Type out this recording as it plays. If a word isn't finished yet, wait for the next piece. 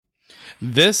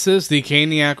This is the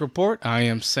Caniac Report. I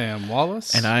am Sam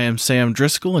Wallace. And I am Sam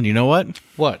Driscoll, and you know what?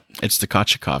 What? It's the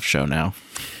Kochikov Show now.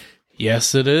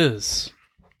 Yes, it is.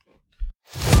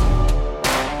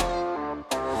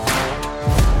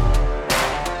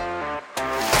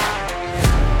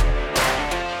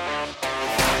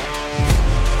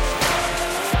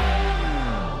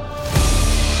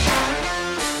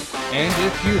 And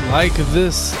if you like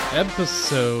this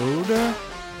episode,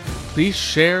 please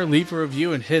share, leave a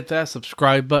review, and hit that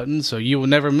subscribe button so you will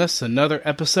never miss another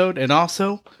episode. And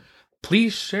also,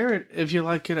 please share it if you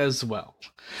like it as well.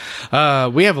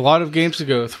 We have a lot of games to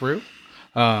go through.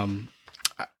 We'll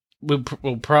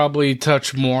probably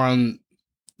touch more on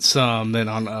some than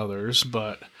on others,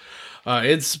 but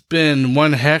it's been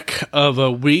one heck of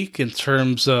a week in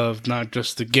terms of not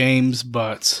just the games,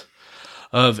 but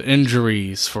of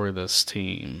injuries for this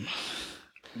team.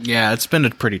 Yeah, it's been a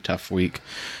pretty tough week.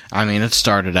 I mean, it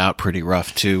started out pretty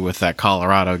rough, too, with that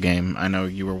Colorado game. I know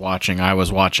you were watching, I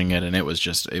was watching it, and it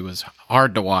was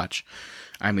hard to watch.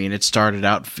 I mean, it started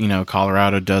out,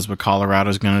 Colorado does what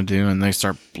Colorado's going to do, and they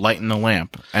start lighting the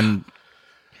lamp. And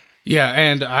yeah,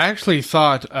 and I actually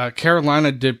thought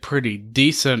Carolina did pretty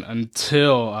decent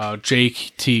until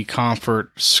JT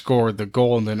Comfort scored the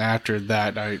goal, and then after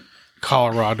that,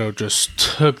 Colorado just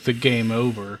took the game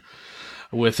over.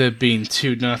 With it being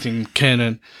 2-0,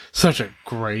 Kennan, such a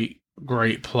great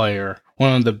player.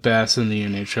 One of the best in the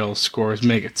NHL scores.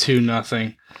 Make it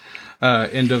 2-0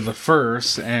 end of the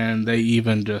first, and they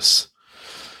even just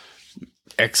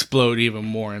explode even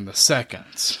more in the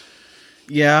seconds.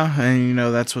 yeah, and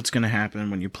that's what's going to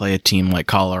happen when you play a team like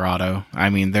Colorado. I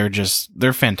mean,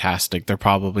 they're fantastic. They're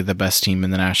probably the best team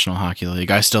in the National Hockey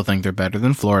League. I still think they're better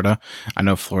than Florida. I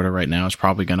know Florida right now is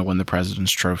probably going to win the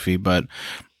President's Trophy, but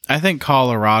I think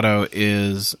Colorado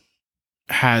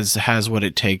has what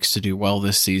it takes to do well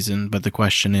this season, but the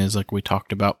question is, like we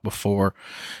talked about before,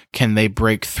 can they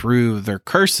break through their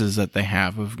curses that they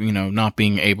have of, not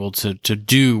being able to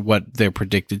do what they're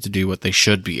predicted to do, what they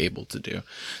should be able to do.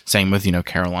 Same with,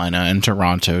 Carolina and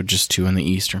Toronto, just two in the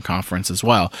Eastern Conference as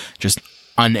well, just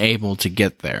unable to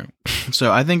get there.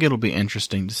 So I think it'll be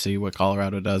interesting to see what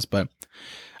Colorado does, but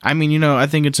I mean, I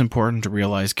think it's important to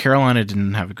realize Carolina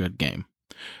didn't have a good game.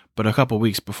 But a couple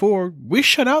weeks before, we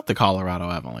shut out the Colorado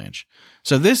Avalanche.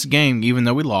 So this game, even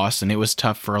though we lost, and it was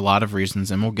tough for a lot of reasons,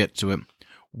 and we'll get to it,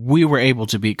 we were able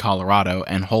to beat Colorado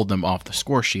and hold them off the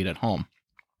score sheet at home.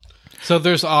 So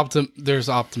there's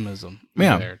optimism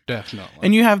there, definitely.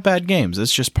 And you have bad games.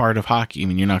 It's just part of hockey. I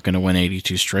mean, you're not going to win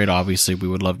 82 straight. Obviously, we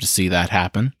would love to see that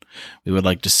happen. We would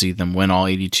like to see them win all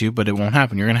 82, but it won't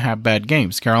happen. You're going to have bad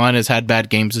games. Carolina's had bad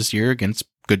games this year against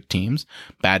good teams,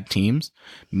 bad teams,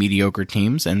 mediocre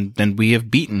teams, and then we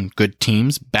have beaten good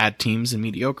teams, bad teams, and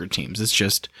mediocre teams. It's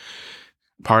just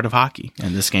part of hockey,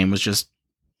 and this game was just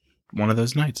one of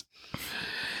those nights.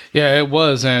 Yeah, it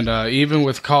was, and even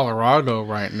with Colorado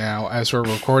right now, as we're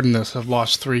recording this, have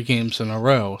lost 3 games in a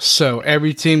row. So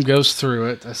every team goes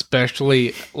through it,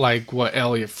 especially like what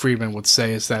Elliot Friedman would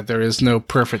say is that there is no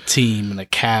perfect team in the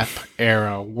Cap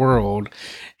era world,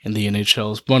 and the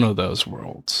NHL is one of those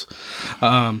worlds.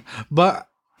 But,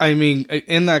 I mean,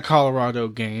 in that Colorado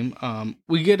game,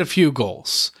 we get a few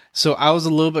goals. So I was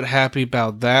a little bit happy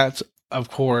about that.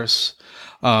 Of course,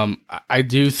 I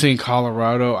do think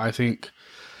Colorado,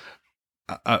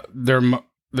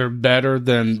 they're better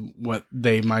than what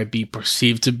they might be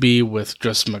perceived to be with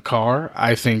just Makar.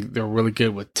 I think they're really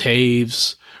good with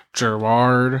Taves,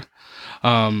 Gerard,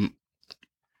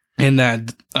 in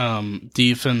that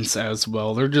defense as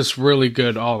well. They're just really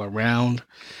good all around.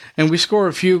 And we score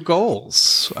a few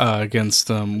goals against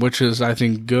them, which is, I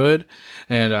think, good.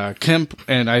 And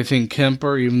I think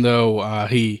Kemper, even though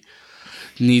he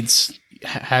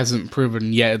hasn't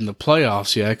proven yet in the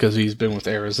playoffs yet because he's been with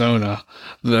Arizona,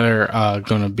 they're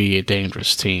going to be a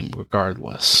dangerous team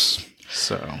regardless.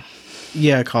 So,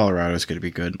 yeah, Colorado's going to be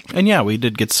good. And yeah, we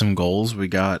did get some goals. We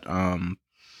got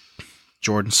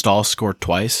Jordan Staal scored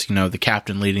twice, the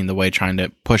captain leading the way, trying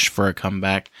to push for a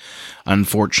comeback.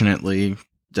 Unfortunately,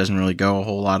 doesn't really go a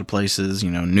whole lot of places.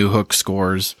 Newhook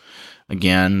scores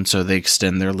again, so they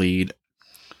extend their lead.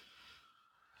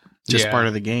 Just part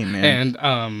of the game, man.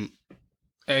 And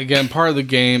again, part of the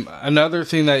game. Another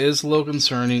thing that is a little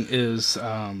concerning is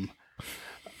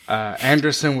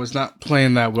Anderson was not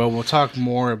playing that well. We'll talk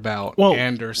more about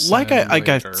Anderson. Like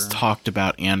I talked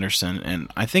about Anderson, and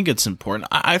I think it's important.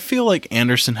 I feel like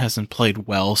Anderson hasn't played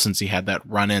well since he had that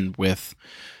run-in with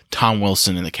Tom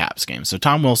Wilson in the Caps game. So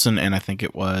Tom Wilson and I think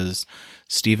it was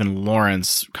Stephen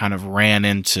Lawrence kind of ran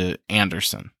into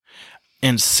Anderson.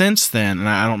 And since then, and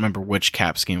I don't remember which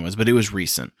Caps game it was, but it was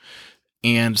recent,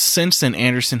 And since then,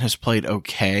 Anderson has played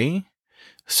okay.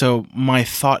 So my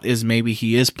thought is maybe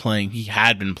he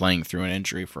had been playing through an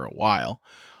injury for a while,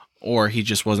 or he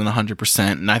just wasn't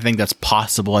 100%. And I think that's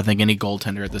possible. I think any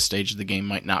goaltender at this stage of the game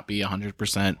might not be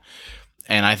 100%.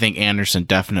 And I think Anderson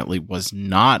definitely was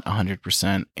not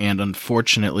 100%. And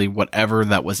unfortunately, whatever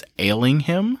that was ailing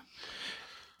him,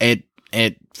 it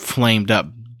flamed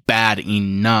up bad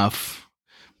enough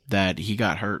that he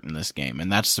got hurt in this game.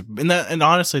 And and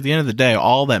honestly, at the end of the day,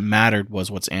 all that mattered was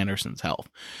what's Anderson's health.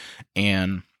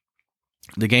 And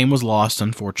the game was lost,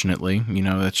 unfortunately. You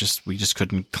know, we just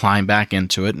couldn't climb back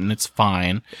into it, and it's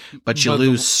fine. But you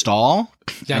lose Stahl,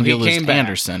 and you lose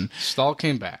Anderson. Stahl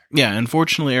came back. Yeah,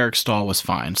 unfortunately, Eric Stahl was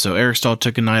fine. So Eric Stahl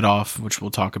took a night off, which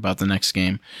we'll talk about the next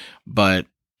game. But,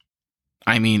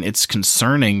 I mean, it's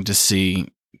concerning to see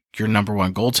your number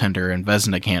one goaltender and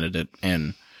Vezina candidate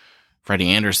and Freddie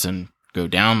Anderson go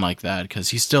down like that, because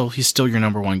he's still your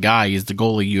number one guy. He's the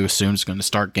goalie you assume is going to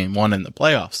start game one in the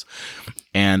playoffs.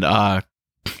 And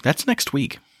that's next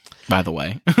week, by the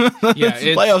way. Yeah,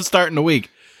 playoffs starting a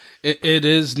week. It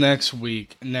is next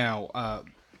week. Now,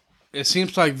 it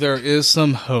seems like there is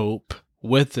some hope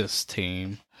with this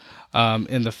team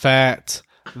in the fact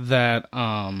that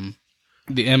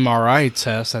the MRI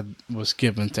test that was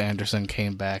given to Anderson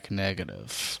came back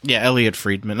negative. Yeah, Elliot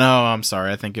Friedman. No, I'm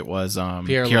sorry. I think it was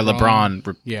Pierre LeBrun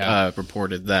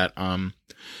reported that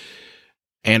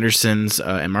Anderson's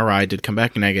MRI did come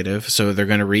back negative, so they're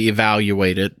going to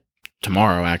reevaluate it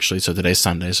tomorrow, actually. So today's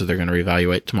Sunday, so they're going to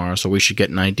reevaluate tomorrow. So we should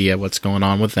get an idea what's going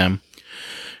on with them,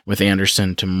 with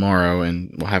Anderson tomorrow,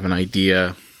 and we'll have an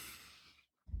idea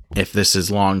if this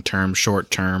is long-term,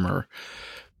 short-term, or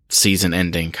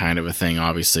season-ending kind of a thing.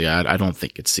 Obviously, I don't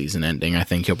think it's season-ending. I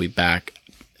think he'll be back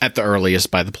at the earliest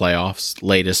by the playoffs,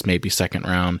 latest maybe second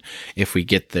round if we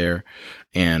get there.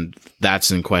 And that's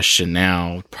in question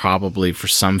now, probably for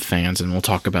some fans, and we'll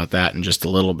talk about that in just a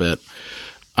little bit.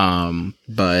 Yeah,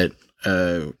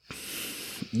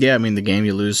 I mean, the game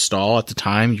you lose Stahl at the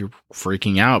time, you're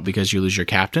freaking out because you lose your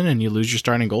captain and you lose your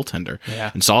starting goaltender.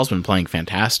 Yeah. And Stahl's been playing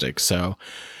fantastic. So,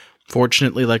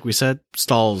 fortunately, like we said,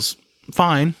 Stahl's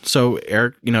fine. So,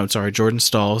 Jordan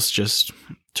Stahls just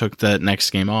took the next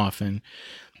game off. And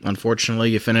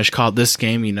unfortunately, you caught this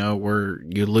game, where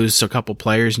you lose a couple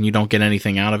players and you don't get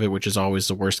anything out of it, which is always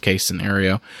the worst case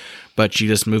scenario. But you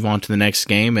just move on to the next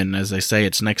game, and as they say,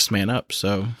 it's next man up.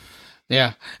 So,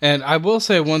 yeah. And I will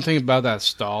say one thing about that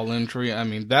Stahl injury. I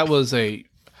mean,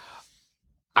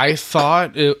 I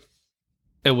thought it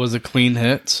was a clean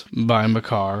hit by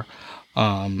Makar.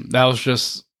 That was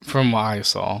just from what I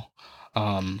saw.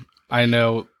 I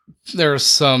know there's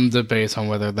some debate on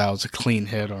whether that was a clean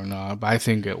hit or not, but I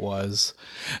think it was.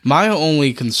 My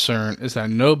only concern is that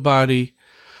nobody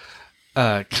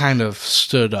kind of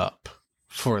stood up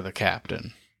for the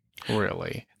captain,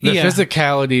 really. The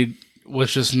physicality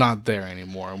was just not there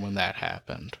anymore when that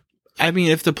happened. I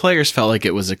mean, if the players felt like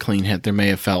it was a clean hit, they may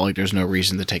have felt like there's no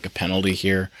reason to take a penalty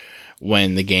here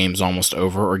when the game's almost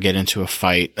over or get into a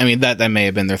fight. I mean, that may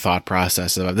have been their thought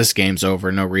process of, this game's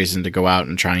over, no reason to go out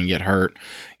and try and get hurt.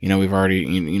 We've already,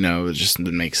 it just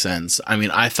didn't make sense. I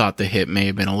mean, I thought the hit may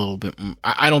have been a little bit,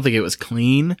 I don't think it was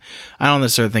clean. I don't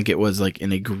necessarily think it was like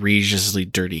an egregiously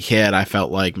dirty hit. I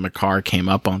felt like Makar came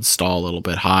up on Stahl a little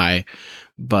bit high,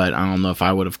 but I don't know if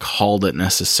I would have called it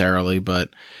necessarily, but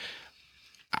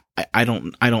I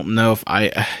don't know if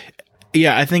I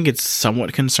think it's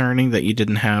somewhat concerning that you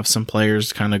didn't have some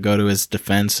players kind of go to his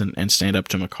defense and stand up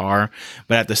to Makar.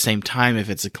 But at the same time,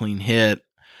 if it's a clean hit,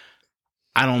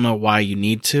 I don't know why you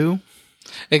need to.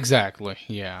 Exactly,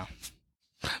 yeah.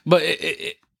 But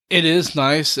it is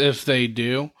nice if they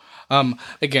do.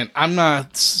 Again, I'm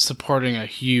not supporting a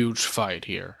huge fight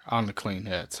here on the clean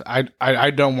hits.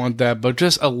 I don't want that, but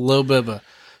just a little bit of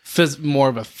more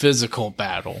of a physical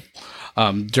battle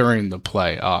during the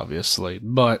play, obviously.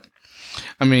 But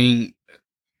I mean,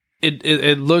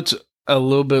 it looked a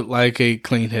little bit like a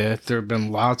clean hit. There have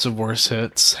been lots of worse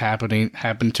hits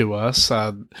happened to us.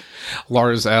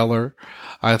 Lars Eller,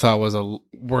 I thought, was a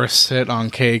worse hit on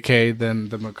KK than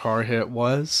the Makar hit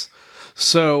was.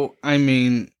 So, I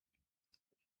mean,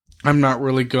 I'm not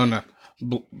really going to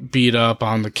beat up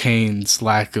on the Canes'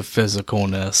 lack of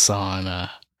physicalness on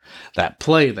that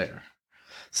play there.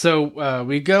 So,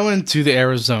 we go into the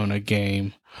Arizona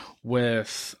game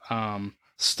with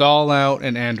Stahl out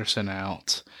and Anderson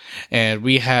out. And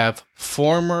we have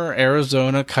former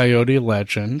Arizona Coyote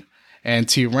legend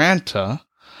Antti Raanta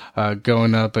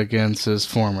going up against his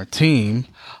former team,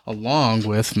 along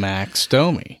with Max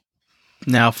Domi.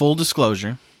 Now, full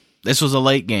disclosure, this was a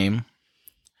late game.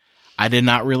 I did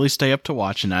not really stay up to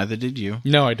watch, and neither did you.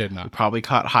 No, I did We not. probably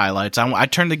caught highlights. I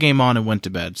turned the game on and went to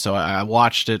bed, so I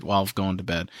watched it while I was going to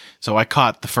bed. So I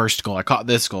caught the first goal. I caught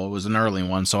this goal. It was an early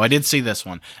one, so I did see this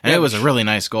one, and it was a really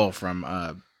nice goal from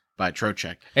by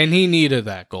Trocheck. And he needed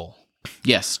that goal.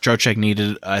 Yes, Trocheck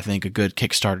needed, I think, a good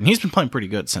kickstart, and he's been playing pretty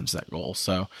good since that goal,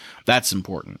 so that's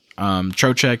important.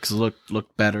 Trocheck's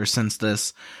looked better since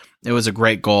this. It was a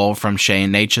great goal from Shea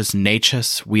Natchez.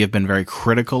 Natchez, we have been very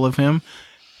critical of him.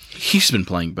 He's been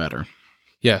playing better.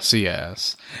 Yes, he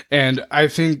has. And I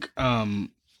think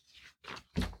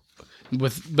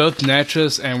with both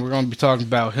Natchez, and we're going to be talking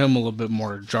about him a little bit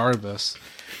more, Jarvis,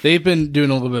 they've been doing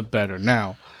a little bit better.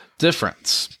 Now,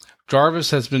 difference.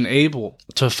 Jarvis has been able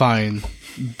to find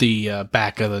the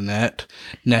back of the net.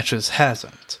 Natchez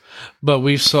hasn't. But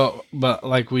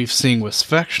like we've seen with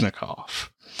Svechnikov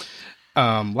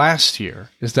last year,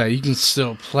 is that you can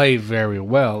still play very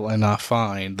well and not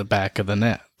find the back of the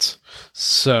net.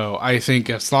 So I think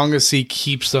as long as he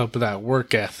keeps up that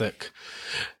work ethic,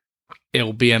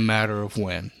 it'll be a matter of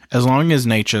when. As long as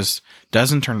Natchez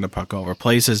doesn't turn the puck over,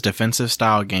 plays his defensive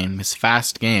style game, his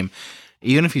fast game,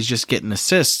 even if he's just getting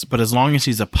assists, but as long as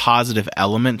he's a positive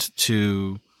element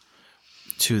to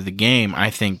the game,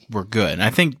 I think we're good. And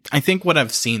I think what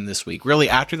I've seen this week, really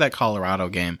after that Colorado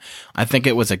game, I think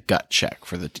it was a gut check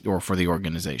for the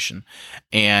organization.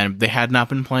 And they had not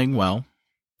been playing well.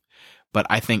 But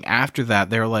I think after that,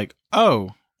 they're like,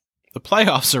 oh, the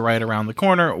playoffs are right around the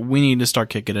corner. We need to start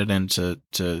kicking it in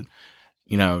to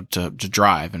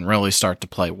drive and really start to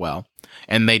play well.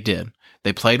 And they did.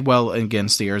 They played well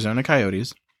against the Arizona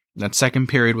Coyotes. That second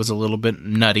period was a little bit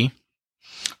nutty.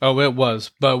 Oh, it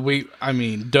was. But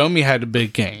Domi had a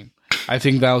big game. I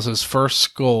think that was his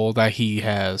first goal that he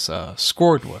has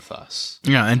scored with us.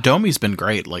 Yeah, and Domi's been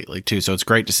great lately, too. So it's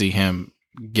great to see him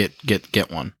get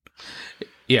one.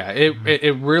 Yeah,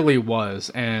 it really was.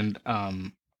 And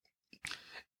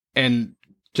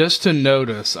just to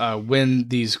notice when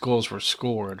these goals were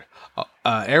scored,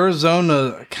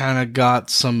 Arizona kind of got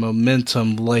some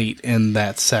momentum late in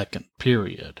that second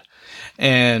period.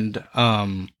 And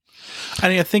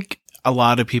I think a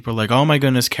lot of people are like, oh my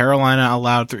goodness, Carolina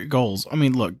allowed 3 goals. I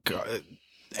mean, look,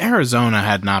 Arizona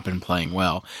had not been playing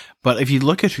well. But if you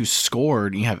look at who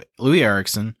scored, you have Louis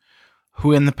Eriksson,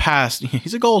 who in the past,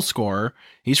 he's a goal scorer.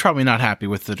 He's probably not happy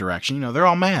with the direction. They're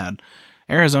all mad.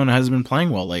 Arizona hasn't been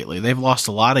playing well lately. They've lost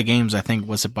a lot of games. I think,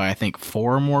 was it by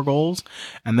 4 or more goals?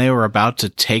 And they were about to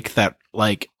take that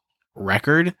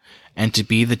record and to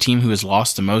be the team who has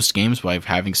lost the most games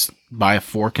by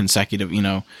 4 consecutive,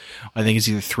 I think it's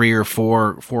either 3 or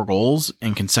 4 goals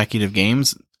in consecutive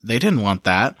games. They didn't want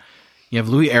that. You have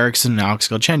Louis Eriksson and Alex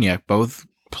Galchenyuk. Both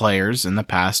players in the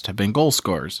past have been goal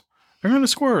scorers. They're going to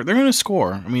score. They're going to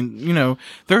score. I mean,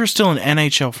 they're still an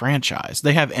NHL franchise.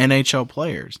 They have NHL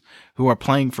players who are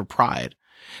playing for pride.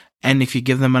 And if you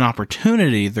give them an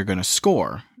opportunity, they're going to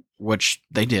score, which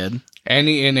they did.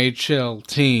 Any NHL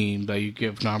team that you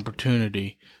give an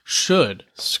opportunity should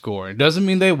score. It doesn't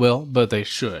mean they will, but they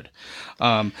should.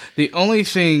 The only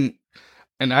thing,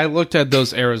 and I looked at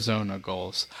those Arizona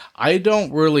goals, I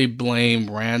don't really blame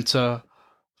Ranta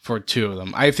for 2 of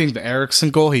them. I think the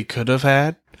Eriksson goal he could have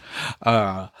had.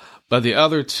 But the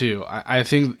other 2, I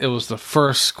think it was the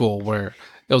first goal where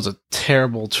it was a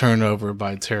terrible turnover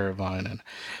by Teravainen.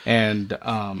 And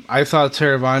I thought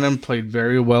Teravainen played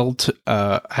very well,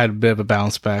 had a bit of a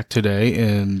bounce back today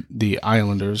in the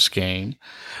Islanders game.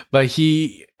 But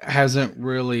he hasn't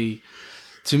really,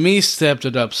 to me, stepped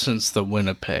it up since the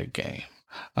Winnipeg game.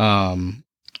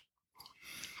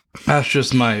 That's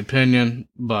just my opinion,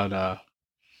 but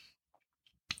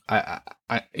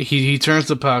he turns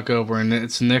the puck over, and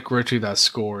it's Nick Ritchie that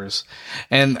scores.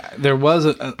 And there was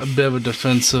a bit of a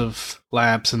defensive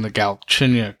lapse in the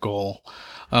Galchenyuk goal.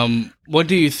 What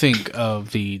do you think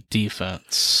of the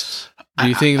defense? Do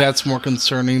you think that's more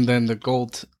concerning than the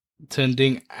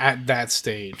goaltending at that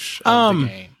stage of the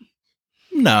game?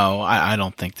 No, I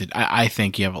don't think that. I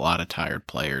think you have a lot of tired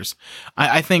players.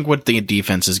 I think what the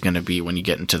defense is going to be when you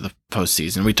get into the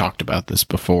postseason, we talked about this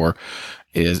before,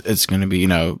 is it's going to be,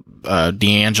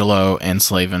 DeAngelo and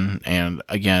Slavin. And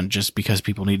again, just because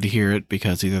people need to hear it,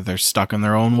 because either they're stuck in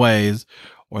their own ways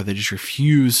or they just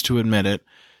refuse to admit it.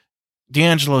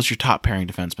 DeAngelo's your top pairing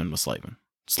defenseman with Slavin.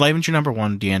 Slavin's your number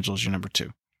 1, DeAngelo's your number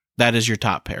 2. That is your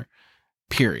top pair,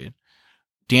 period.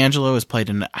 DeAngelo has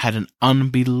had an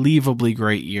unbelievably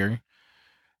great year.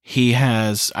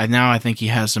 I think he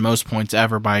has the most points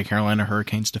ever by a Carolina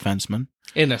Hurricanes defenseman.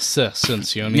 In assists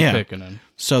since Joni Pekkanen.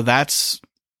 So that's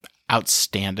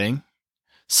outstanding.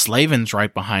 Slavin's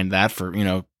right behind that for,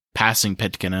 passing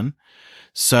Pitkanen.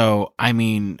 So, I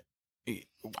mean,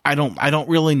 I don't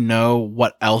really know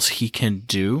what else he can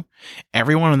do.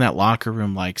 Everyone in that locker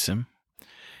room likes him.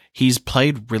 He's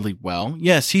played really well.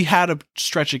 Yes, he had a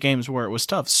stretch of games where it was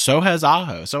tough. So has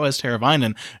Aho. So has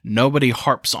Teravainen. Nobody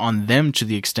harps on them to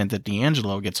the extent that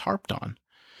DeAngelo gets harped on.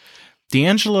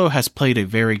 DeAngelo has played a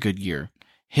very good year.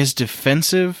 His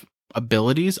defensive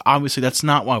abilities, obviously, that's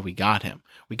not why we got him.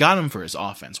 We got him for his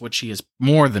offense, which he has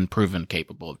more than proven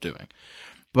capable of doing.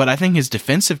 But I think his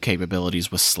defensive capabilities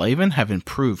with Slavin have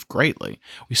improved greatly.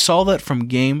 We saw that from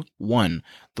game 1.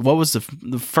 What was the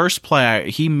first play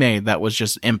he made that was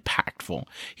just impactful?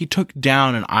 He took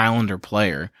down an Islander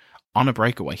player on a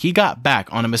breakaway. He got back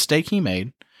on a mistake he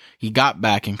made. He got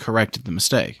back and corrected the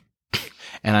mistake.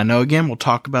 And I know, again, we'll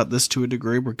talk about this to a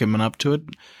degree. We're coming up to it.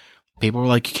 People were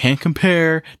like, you can't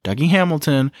compare Dougie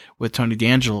Hamilton with Tony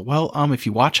DeAngelo. Well, if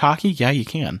you watch hockey, yeah, you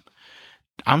can.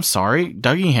 I'm sorry,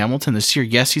 Dougie Hamilton this year,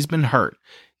 yes, he's been hurt.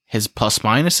 His plus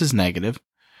minus is negative.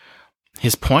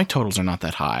 His point totals are not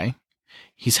that high.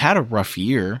 He's had a rough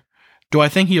year. Do I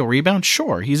think he'll rebound?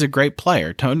 Sure, he's a great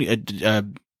player.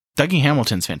 Dougie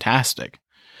Hamilton's fantastic.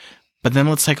 But then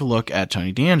let's take a look at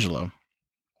Tony DeAngelo.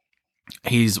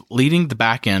 He's leading the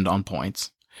back end on points.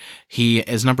 He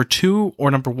is number 2 or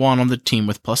number 1 on the team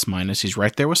with plus minus. He's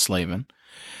right there with Slavin.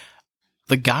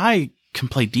 The guy can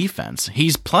play defense.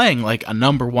 He's playing like a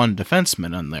number 1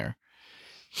 defenseman in there.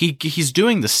 He's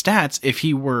doing the stats if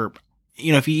he were,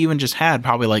 if he even just had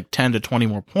probably like 10 to 20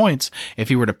 more points, if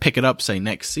he were to pick it up, say,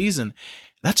 next season,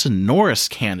 that's a Norris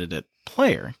candidate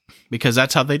player because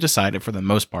that's how they decided for the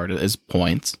most part is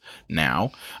points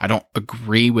now. I don't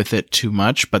agree with it too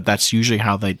much, but that's usually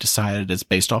how they decided is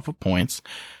based off of points.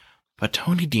 But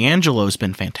Tony DeAngelo has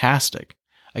been fantastic.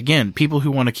 Again, people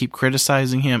who want to keep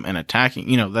criticizing him and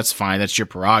attacking, that's fine. That's your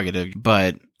prerogative.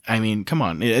 But, I mean, come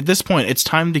on. At this point, it's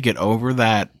time to get over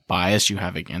that bias you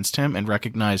have against him and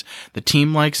recognize the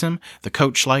team likes him, the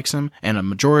coach likes him, and a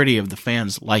majority of the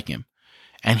fans like him.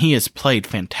 And he has played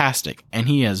fantastic, and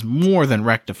he has more than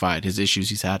rectified his issues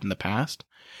he's had in the past.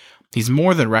 He's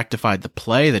more than rectified the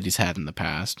play that he's had in the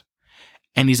past,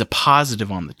 and he's a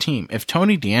positive on the team. If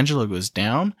Tony DeAngelo goes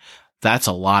down, that's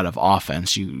a lot of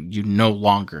offense you no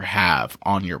longer have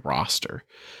on your roster.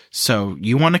 So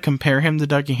you want to compare him to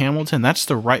Dougie Hamilton? That's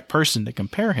the right person to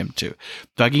compare him to.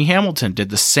 Dougie Hamilton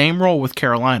did the same role with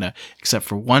Carolina, except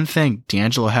for one thing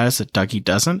DeAngelo has that Dougie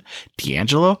doesn't.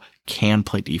 DeAngelo can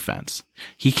play defense.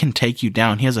 He can take you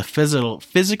down. He has a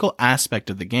physical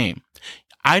aspect of the game.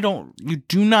 You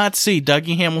do not see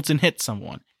Dougie Hamilton hit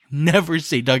someone. Never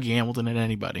see Dougie Hamilton hit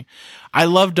anybody. I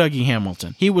love Dougie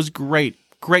Hamilton. He was great.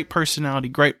 Great personality,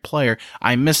 great player.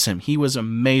 I miss him. He was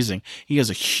amazing. He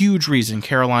is a huge reason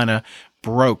Carolina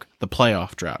broke the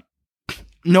playoff drought.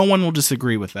 No one will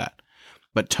disagree with that.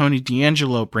 But Tony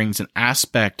DeAngelo brings an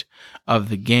aspect of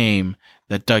the game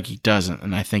that Dougie doesn't,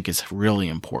 and I think is really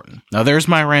important. Now, there's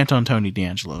my rant on Tony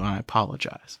DeAngelo, and I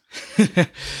apologize.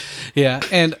 Yeah,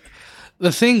 and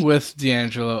the thing with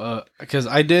DeAngelo, because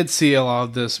I did see a lot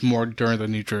of this more during the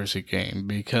New Jersey game,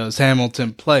 because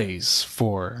Hamilton plays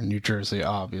for New Jersey,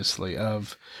 obviously.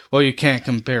 You can't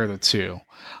compare the two.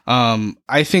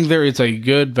 I think there is a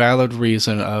good, valid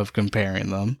reason of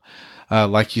comparing them.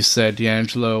 Like you said,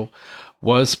 DeAngelo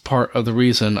was part of the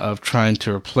reason of trying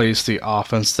to replace the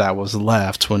offense that was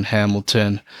left when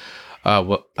Hamilton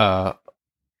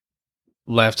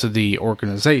left the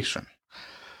organization.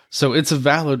 So it's a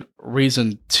valid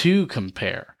reason to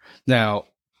compare. Now,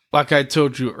 like I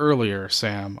told you earlier,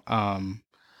 Sam,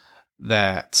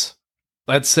 that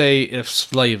let's say if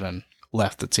Slavin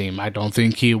left the team, I don't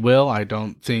think he will. I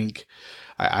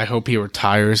hope he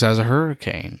retires as a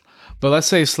Hurricane. But let's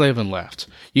say Slavin left.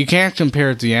 You can't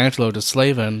compare DeAngelo to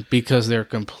Slavin because they're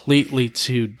completely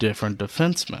two different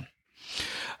defensemen.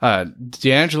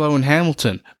 DeAngelo and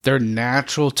Hamilton, their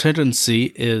natural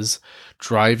tendency is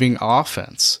driving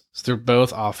offense. So they're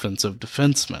both offensive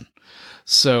defensemen.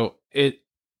 So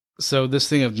this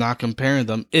thing of not comparing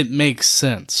them, it makes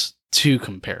sense to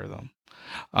compare them.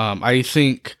 I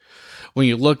think when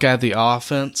you look at the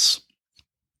offense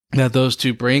that those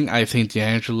two bring, I think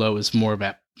DeAngelo is more of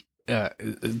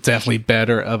definitely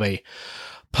better of a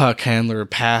puck handler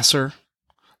passer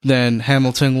than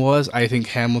Hamilton was. I think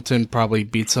Hamilton probably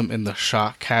beats him in the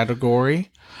shot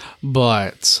category,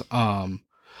 but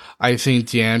I think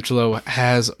DeAngelo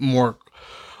has more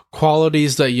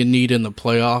qualities that you need in the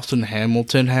playoffs than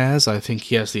Hamilton has. I think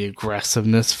he has the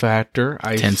aggressiveness factor.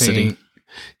 Intensity.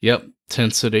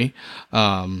 Intensity.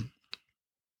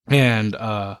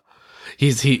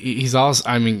 He's also,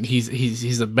 I mean,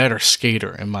 he's a better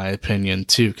skater in my opinion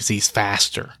too, because he's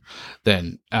faster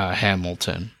than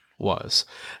Hamilton was,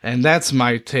 and that's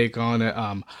my take on it.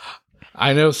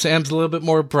 I know Sam's a little bit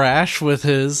more brash with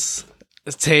his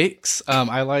takes.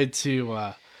 I like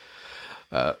to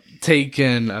take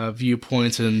in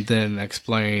viewpoints and then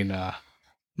explain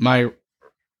my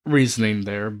reasoning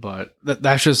there, but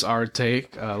that's just our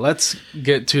take. Let's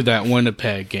get to that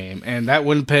Winnipeg game. And that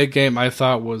Winnipeg game I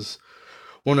thought was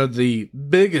one of the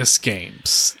biggest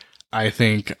games, I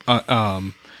think,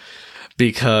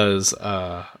 because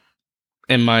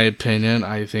in my opinion,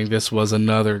 I think this was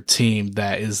another team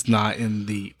that is not in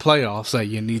the playoffs that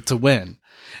you need to win.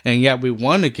 And yet we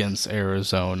won against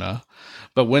Arizona,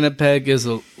 but Winnipeg is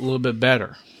a little bit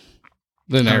better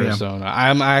than Arizona. Yeah.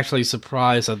 I'm actually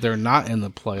surprised that they're not in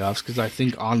the playoffs because I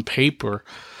think on paper,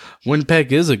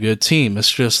 Winnipeg is a good team.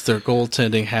 It's just their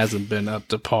goaltending hasn't been up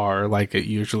to par like it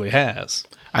usually has.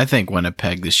 I think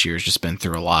Winnipeg this year has just been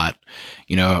through a lot.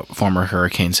 You know, former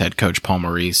Hurricanes head coach Paul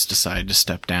Maurice decided to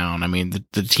step down. I mean,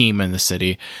 the team in the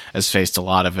city has faced a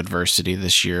lot of adversity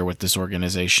this year with this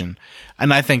organization,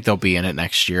 and I think they'll be in it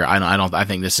next year. I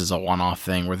think this is a one-off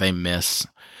thing where they miss,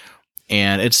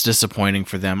 and it's disappointing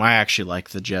for them. I actually like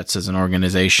the Jets as an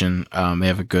organization. They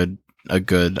have a good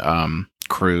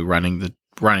crew running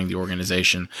the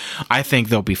organization. I think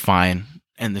they'll be fine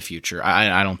in the future.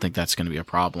 I don't think that's going to be a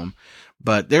problem.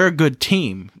 But they're a good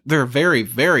team. They're a very,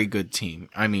 very good team.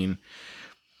 I mean,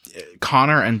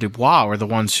 Connor and Dubois were the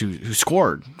ones who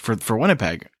scored for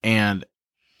Winnipeg. And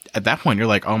at that point, you're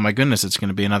like, oh my goodness, it's going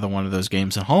to be another one of those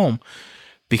games at home.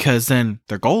 Because then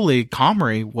their goalie,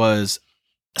 Comrie, was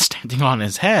standing on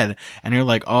his head. And you're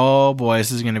like, oh boy,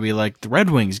 this is going to be like the Red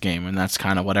Wings game. And that's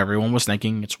kind of what everyone was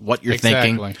thinking. It's what you're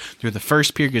thinking through the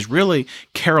first period. Because really,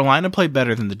 Carolina played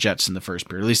better than the Jets in the first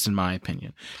period, at least in my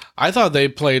opinion. I thought they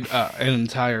played an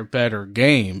entire better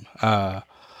game than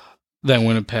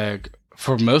Winnipeg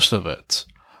for most of it.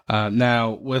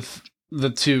 Now, with the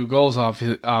 2 goals,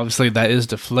 obviously that is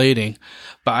deflating.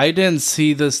 But I didn't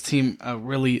see this team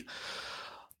really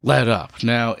let up.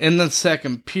 Now, in the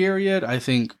second period, I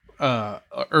think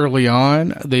early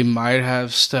on, they might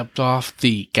have stepped off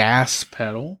the gas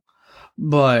pedal.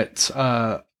 But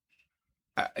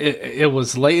it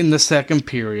was late in the second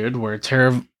period where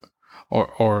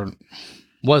or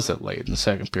was it late in the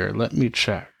second period? Let me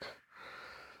check.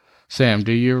 Sam,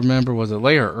 do you remember, was it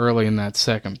late or early in that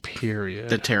second period?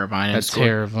 The Teravainen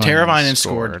scored. Teravainen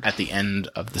scored at the end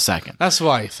of the second. That's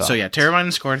what I thought. So yeah,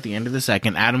 Teravainen scored at the end of the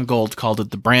second. Adam Gold called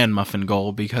it the brand muffin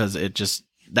goal because it just,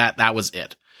 that was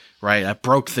it, right? That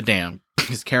broke the dam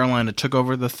because Carolina took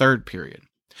over the third period.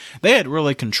 They had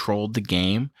really controlled the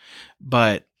game,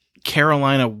 but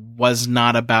Carolina was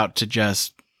not about to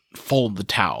just fold the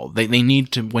towel. They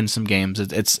need to win some games.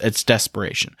 It's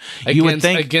desperation. You would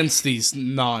think against these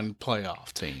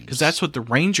non-playoff teams, because that's what the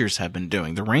Rangers have been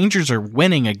doing. The Rangers are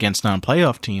winning against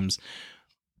non-playoff teams,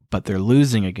 but they're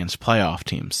losing against playoff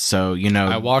teams. So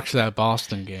I watched that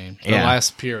Boston game, the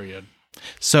last period.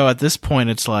 So at this point,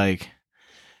 it's like,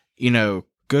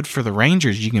 good for the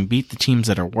Rangers. You can beat the teams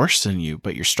that are worse than you,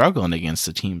 but you're struggling against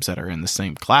the teams that are in the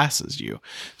same class as you.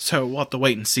 So we'll have to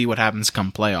wait and see what happens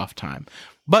come playoff time.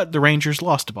 But the Rangers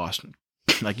lost to Boston,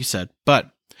 like you said. But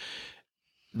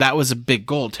that was a big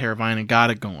goal. Teravainen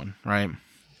got it going, right?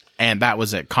 And that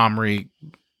was it. Comrie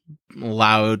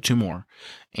allowed 2 more.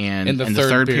 And in the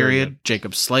third period,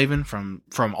 Jacob Slavin, from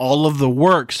all of the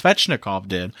work Svechnikov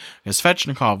did, because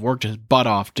Svechnikov worked his butt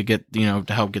off to get, to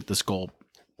help get this goal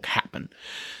happen.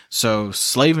 So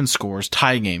Slavin scores,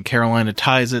 tie game. Carolina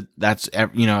ties it. That's,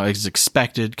 as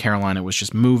expected. Carolina was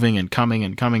just moving and coming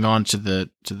on to the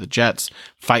Jets,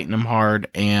 fighting them hard,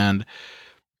 and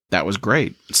that was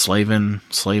great. Slavin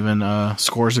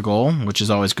scores a goal, which is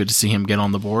always good to see him get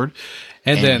on the board.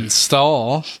 And then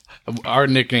Stahl, our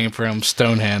nickname for him,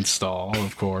 Stonehand Stahl,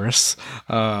 of course,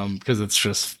 because it's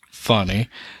just funny.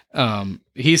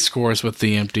 He scores with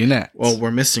the empty net. Well, we're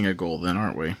missing a goal then,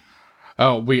 aren't we?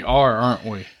 Oh, we are, aren't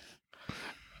we?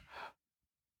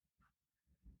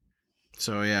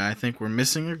 So yeah, I think we're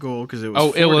missing a goal because it was.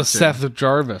 Oh, it was Seth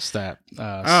Jarvis that.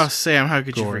 Sam, how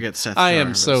could you forget Seth? I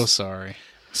am so sorry.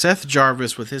 Seth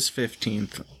Jarvis with his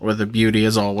 15th, with a beauty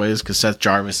as always, because Seth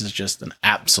Jarvis is just an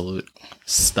absolute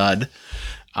stud.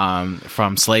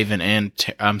 From Slavin and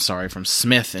from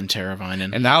Smith and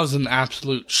Teravainen, and that was an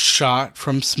absolute shot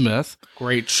from Smith.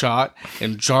 Great shot,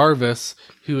 and Jarvis,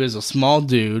 who is a small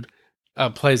dude,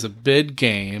 plays a big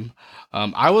game.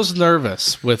 I was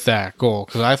nervous with that goal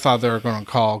because I thought they were going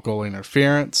to call goal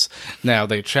interference. Now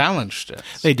they challenged it.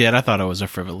 They did. I thought it was a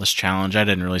frivolous challenge. I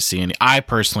didn't really see any. I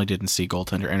personally didn't see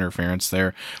goaltender interference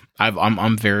there.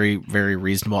 I'm very, very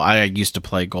reasonable. I used to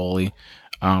play goalie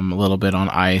a little bit on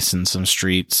ice and some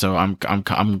street. So I'm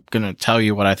gonna tell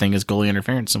you what I think is goalie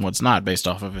interference and what's not, based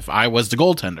off of if I was the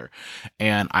goaltender.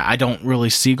 And I don't really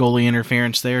see goalie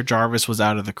interference there. Jarvis was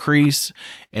out of the crease.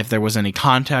 If there was any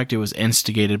contact, it was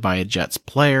instigated by a Jets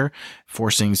player,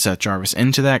 forcing Seth Jarvis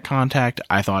into that contact.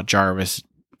 I thought Jarvis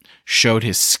showed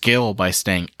his skill by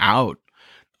staying out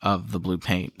of the blue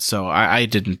paint. So I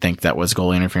didn't think that was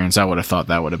goalie interference. I would have thought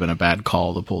that would have been a bad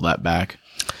call to pull that back.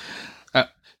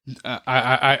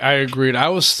 I agreed. I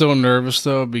was still nervous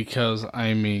though, because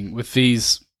I mean, with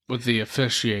the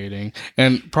officiating,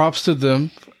 and props to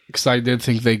them, because I did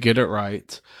think they get it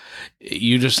right.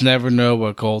 You just never know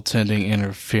what goaltending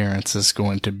interference is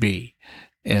going to be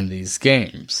in these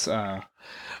games.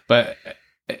 But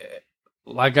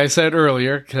like I said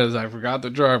earlier, because I forgot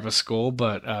the Jarvis goal,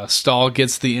 but Stahl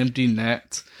gets the empty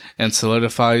net and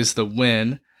solidifies the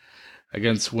win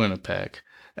against Winnipeg.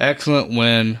 Excellent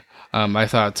win. I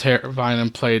thought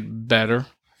Teravainen played better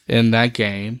in that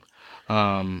game.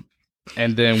 And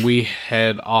then we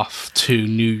head off to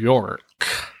New York.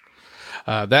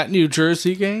 That New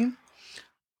Jersey game,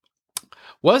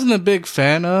 wasn't a big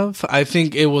fan of. I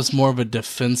think it was more of a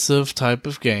defensive type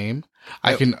of game.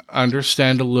 I can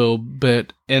understand a little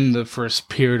bit in the first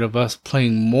period of us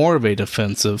playing more of a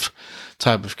defensive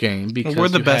type of game, because we're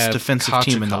the best defensive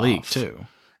team in the league too.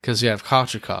 Because you have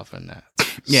Kochetkov in that.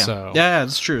 Yeah, so. Yeah,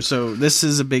 that's true. So this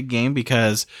is a big game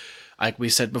because, like we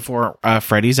said before,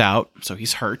 Freddie's out, so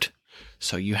he's hurt.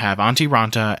 So you have Antti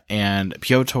Ranta and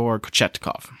Pyotr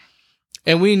Kochetkov.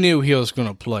 And we knew he was going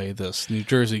to play this New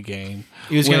Jersey game.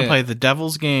 He was going to play the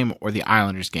Devils game or the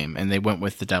Islanders game, and they went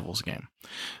with the Devils game.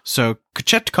 So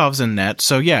Kochetkov's in net.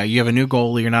 So yeah, you have a new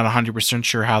goalie. You're not 100%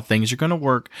 sure how things are going to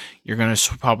work. You're going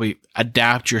to probably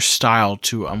adapt your style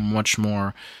to a much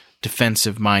more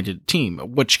defensive-minded team,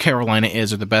 which Carolina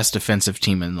is, or the best defensive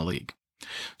team in the league.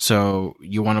 So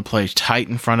you want to play tight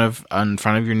in front of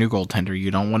your new goaltender.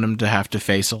 You don't want him to have to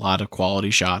face a lot of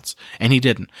quality shots, and he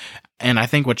didn't. And I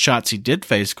think what shots he did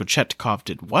face, Kochetkov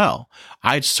did well.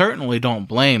 I certainly don't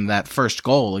blame that first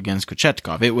goal against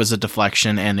Kochetkov. It was a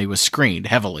deflection, and he was screened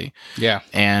heavily. Yeah.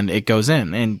 And it goes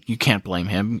in, and you can't blame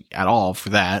him at all for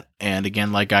that. And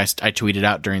again, like I tweeted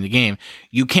out during the game,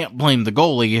 you can't blame the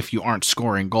goalie if you aren't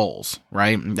scoring goals,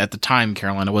 right? At the time,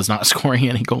 Carolina was not scoring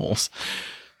any goals.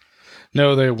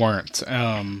 No, they weren't.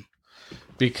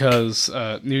 Because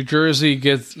New Jersey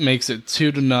makes it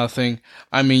 2-0.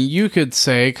 I mean, you could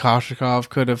say Kochetkov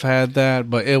could have had that,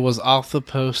 but it was off the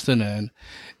post and in.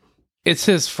 It's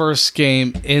his first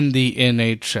game in the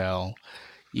NHL.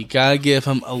 You gotta give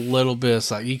him a little bit of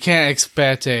slack. You can't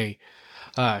expect a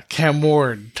Cam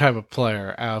Ward type of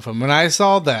player out of him. And I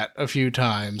saw that a few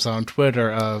times on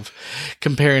Twitter of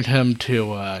comparing him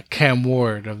to Cam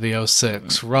Ward of the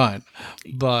 06 run.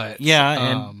 But yeah,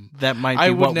 and that might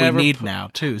be what we need now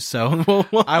too. So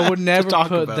I would never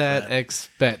put that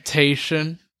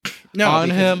expectation on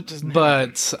him,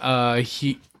 but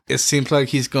it seems like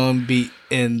he's going to be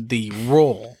in the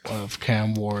role of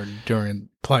Cam Ward during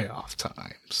playoff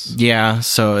times. Yeah,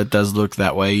 so it does look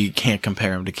that way. You can't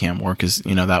compare him to Cam Ward because,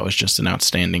 that was just an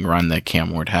outstanding run that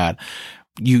Cam Ward had.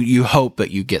 You hope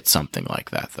that you get something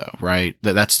like that, though, right?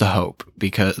 That's the hope,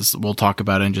 because we'll talk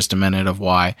about it in just a minute of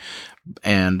why.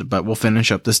 But we'll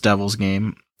finish up this Devils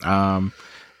game.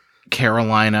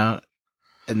 Carolina,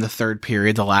 in the third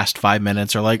period, the last 5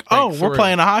 minutes are like, we're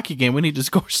playing a hockey game. We need to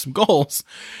score some goals.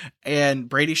 And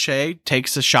Brady Shea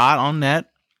takes a shot on net,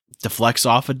 deflects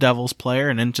off a Devils player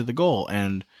and into the goal.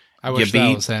 And I wish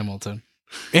that was Hamilton.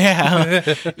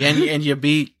 Yeah. and you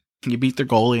beat their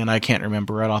goalie, and I can't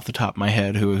remember right off the top of my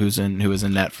head who was in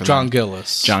net for John them.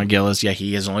 Gillis. John Gillis, yeah,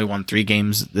 he has only won 3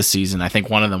 games this season. I think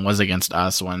one of them was against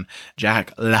us when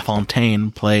Jack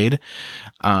Lafontaine played.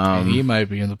 He might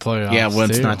be in the playoffs. Yeah,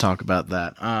 let's not talk about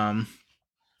that.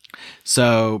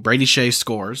 So Brady Shea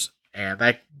scores, and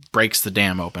that breaks the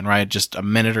dam open, right? Just a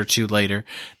minute or two later,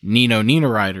 Nino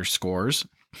Niederreiter scores,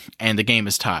 and the game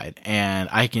is tied. And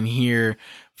I can hear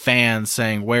fans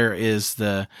saying, "Where is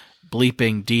the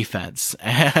bleeping defense?"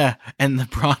 and the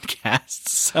broadcast.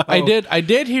 So, I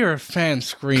did hear a fan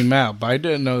scream out, but I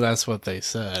didn't know that's what they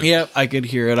said. Yep, I could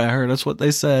hear it. I heard that's what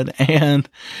they said, and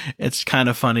it's kind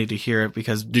of funny to hear it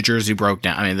because New Jersey broke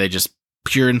down. I mean, they just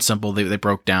pure and simple. They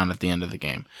broke down at the end of the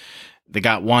game. They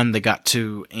got 1, they got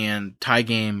 2, and tie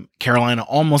game. Carolina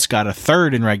almost got a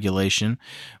third in regulation,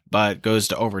 but goes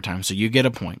to overtime. So you get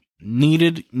a point.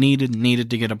 Needed to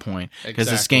get a point, because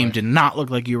This game did not look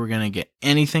like you were going to get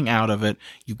anything out of it.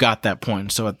 You got that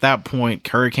point. So at that point,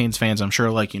 Hurricanes fans, I'm sure,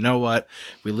 like, you know what?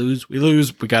 We lose.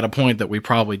 We got a point that we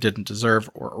probably didn't deserve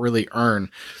or really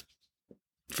earn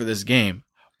for this game.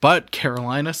 But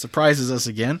Carolina surprises us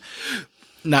again.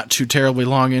 Not too terribly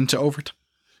long into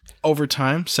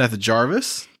overtime. Seth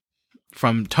Jarvis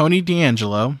from Tony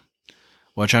DeAngelo,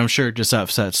 which I'm sure just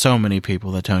upset so many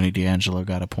people that Tony DeAngelo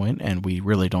got a point, and we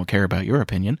really don't care about your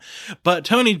opinion. But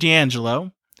Tony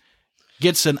DeAngelo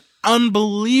gets an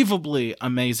unbelievably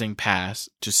amazing pass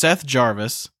to Seth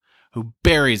Jarvis, who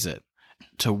buries it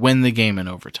to win the game in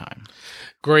overtime.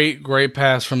 Great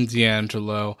pass from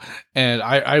DeAngelo. And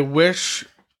I wish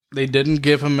they didn't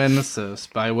give him an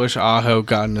assist, but I wish Aho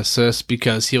got an assist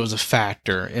because he was a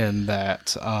factor in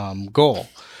that goal.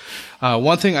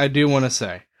 One thing I do want to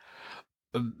say,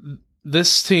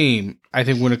 this team, I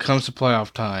think when it comes to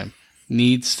playoff time,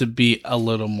 needs to be a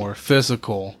little more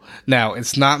physical. Now,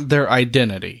 it's not their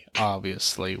identity,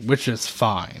 obviously, which is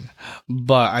fine,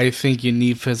 but I think you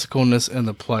need physicalness in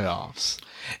the playoffs.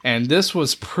 And this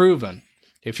was proven,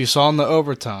 if you saw in the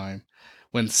overtime,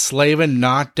 when Slavin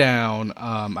knocked down,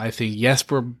 I think,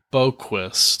 Jesper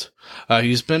Boquist.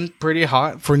 He's been pretty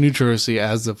hot for New Jersey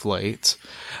as of late.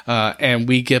 And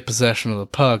we get possession of the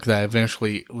puck that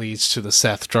eventually leads to the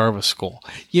Seth Jarvis goal.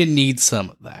 You need some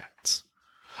of that.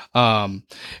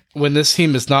 When this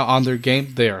team is not on their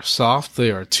game, they are soft,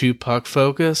 they are too puck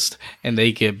focused, and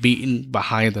they get beaten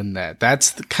behind the net.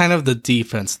 That's kind of the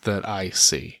defense that I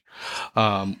see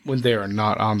when they are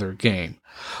not on their game.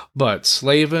 But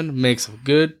Slavin makes a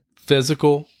good,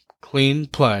 physical, clean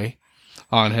play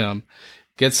on him,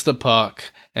 gets the puck,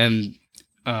 and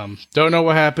don't know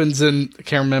what happens, and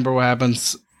can't remember what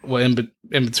happens in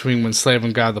between when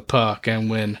Slavin got the puck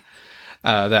and when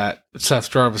that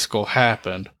Seth Jarvis goal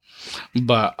happened.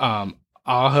 But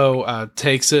Aho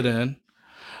takes it in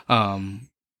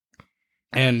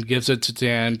and gives it to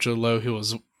DeAngelo, who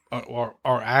was... Or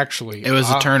actually... It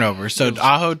was a turnover. So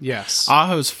Aho, yes.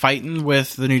 Aho's fighting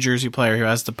with the New Jersey player who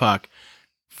has the puck,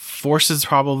 forces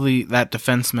probably that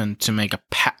defenseman to make a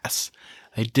pass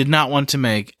they did not want to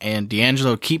make, and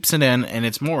DeAngelo keeps it in, and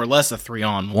it's more or less a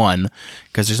 3-on-1,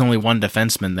 because there's only one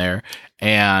defenseman there,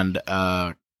 and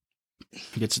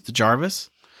gets it to Jarvis.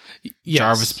 Yes.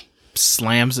 Jarvis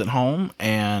slams it home,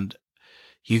 and...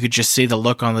 you could just see the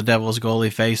look on the Devils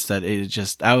goalie face that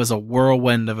that was a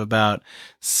whirlwind of about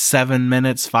 7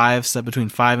 minutes, between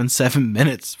 5 and 7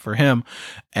 minutes for him.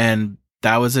 And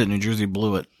that was it. New Jersey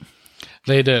blew it.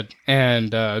 They did.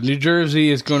 And New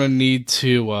Jersey is going to need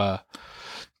to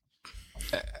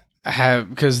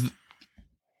because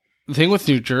the thing with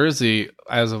New Jersey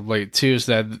as of late too is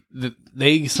that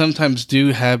they sometimes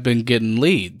have been getting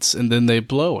leads and then they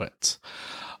blow it.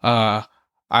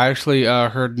 I actually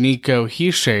heard Nico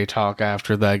Hischier talk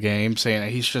after that game, saying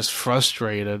that he's just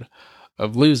frustrated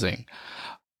of losing.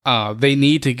 They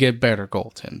need to get better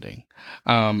goaltending.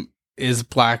 Is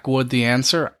Blackwood the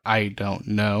answer? I don't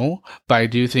know, but I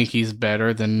do think he's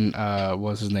better than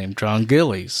what's his name, John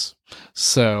Gillies.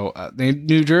 So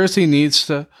New Jersey needs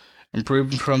to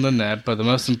improve from the net, but the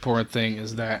most important thing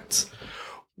is that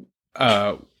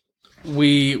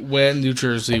we win. New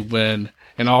Jersey win.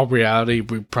 In all reality,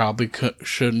 we probably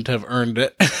shouldn't have earned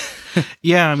it.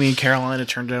 Yeah, I mean, Carolina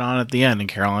turned it on at the end, and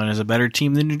Carolina is a better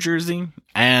team than New Jersey,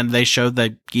 and they showed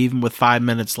that even with 5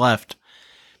 minutes left,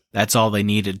 that's all they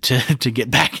needed to get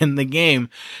back in the game,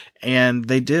 and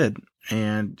they did,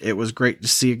 and it was great to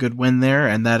see a good win there,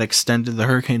 and that extended the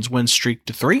Hurricanes' win streak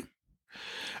to 3,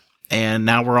 and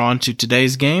now we're on to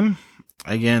today's game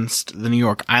against the New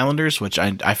York Islanders, which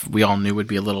we all knew would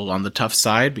be a little on the tough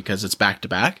side because it's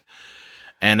back-to-back.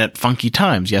 And at funky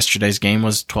times. Yesterday's game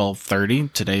was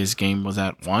 12:30. Today's game was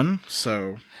at 1.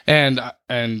 So and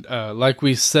like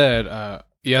we said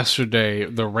yesterday,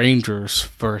 the Rangers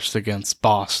first against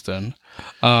Boston.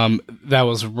 That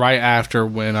was right after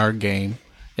when our game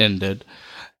ended,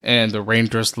 and the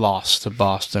Rangers lost to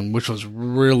Boston, which was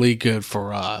really good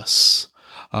for us,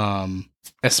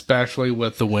 especially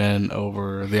with the win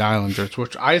over the Islanders,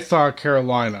 which I thought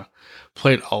Carolina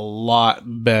played a lot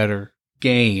better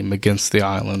game against the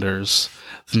Islanders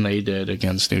than they did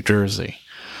against New Jersey.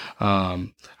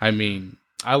 I mean,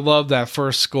 I love that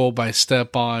first goal by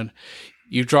Stepan.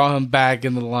 You draw him back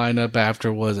in the lineup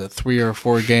after, 3 or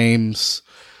 4 games,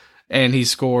 and he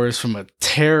scores from a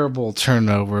terrible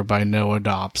turnover by Noah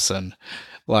Dobson.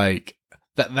 Like,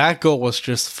 that goal was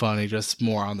just funny, just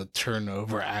more on the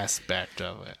turnover aspect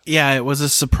of it. Yeah, it was a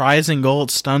surprising goal.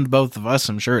 It stunned both of us.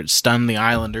 I'm sure it stunned the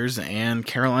Islanders, and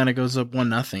Carolina goes up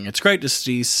 1-0. It's great to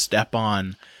see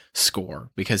Stepan score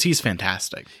because he's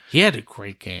fantastic. He had a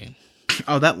great game.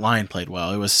 Oh, that line played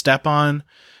well. It was Stepan,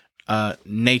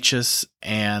 Necas,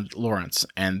 and Lawrence,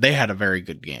 and they had a very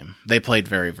good game. They played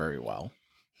very, very well.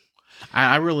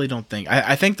 I really don't think.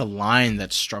 I think the line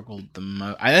that struggled the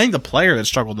most. I think the player that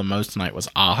struggled the most tonight was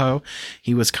Aho.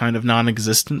 He was kind of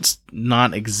non-existent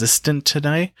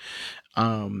today.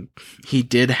 He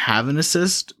did have an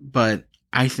assist, but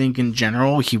I think in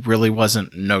general he really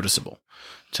wasn't noticeable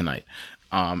tonight.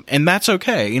 And that's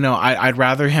okay. I'd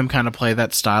rather him kind of play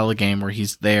that style of game where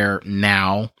he's there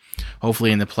now.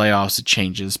 Hopefully in the playoffs it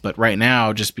changes, but right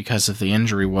now, just because of the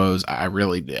injury woes,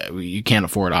 you can't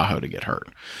afford Aho to get hurt.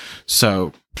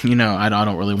 So, I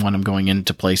don't really want him going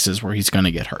into places where he's going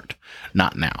to get hurt.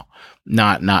 Not now.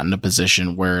 Not in a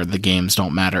position where the games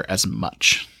don't matter as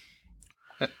much.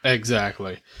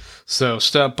 Exactly. So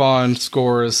Stepan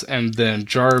scores, and then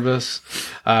Jarvis.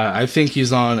 I think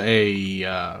he's on a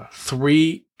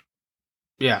 3-game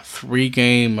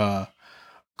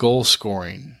goal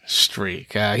scoring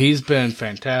streak. He's been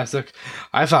fantastic.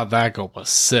 I thought that goal was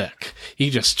sick. He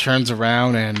just turns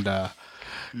around and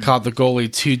caught the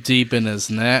goalie too deep in his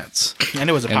nets.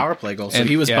 And it was a power play goal, so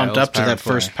he was bumped up to that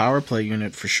first power play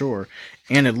unit for sure.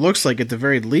 And it looks like at the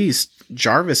very least,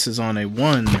 Jarvis is on a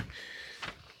 1,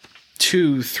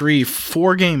 2, 3,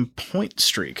 4-game point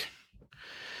streak.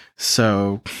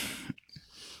 So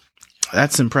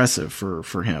that's impressive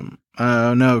for him.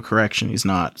 No, correction, he's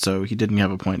not. So he didn't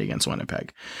have a point against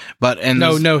Winnipeg.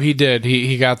 No, he did.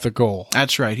 He got the goal.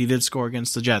 That's right. He did score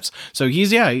against the Jets. So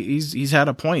he's had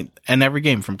a point in every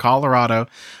game from Colorado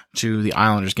to the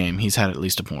Islanders game. He's had at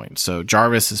least a point. So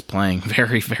Jarvis is playing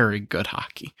very, very good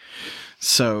hockey.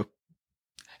 So,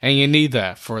 and you need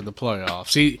that for the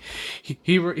playoffs.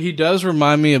 He does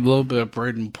remind me a little bit of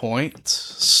Braden Point's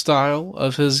style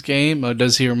of his game.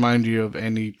 Does he remind you of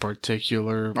any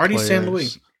particular Marty players? St.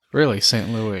 Louis. Really, St.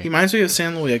 Louis. He reminds me of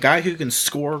St. Louis, a guy who can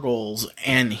score goals,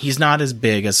 and he's not as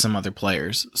big as some other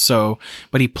players. So,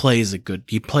 but he plays a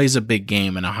big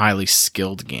game and a highly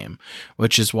skilled game,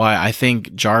 which is why I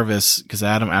think Jarvis, because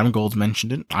Adam Gold's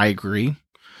mentioned it, I agree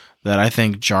that I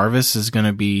think Jarvis is going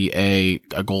to be a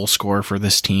goal scorer for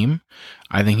this team.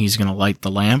 I think he's going to light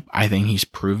the lamp. I think he's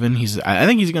proven I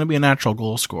think he's going to be a natural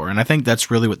goal scorer, and I think that's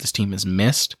really what this team has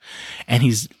missed, and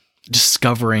he's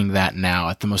discovering that now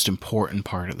at the most important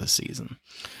part of the season.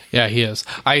 Yeah, he is.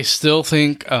 I still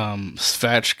think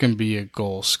Svetch can be a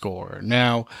goal scorer.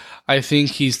 Now, I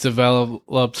think he's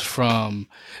developed from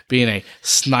being a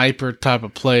sniper type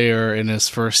of player in his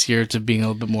first year to being a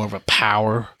little bit more of a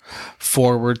power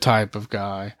forward type of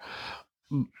guy.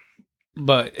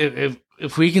 But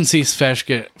if we can see Svetch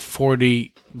get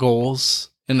 40 goals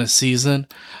in a season,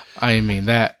 I mean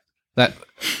that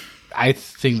I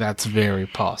think that's very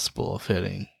possible of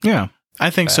hitting. Yeah, I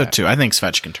think so too. I think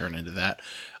Svetch can turn into that.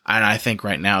 And I think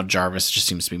right now Jarvis just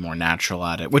seems to be more natural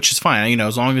at it, which is fine.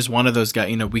 As long as one of those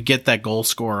guys, we get that goal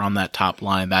scorer on that top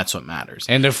line, that's what matters.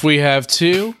 And if we have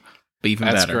two, even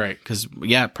that's better. Great. Because,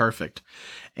 perfect.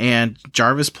 And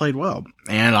Jarvis played well.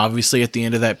 And obviously at the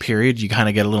end of that period, you kind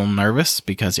of get a little nervous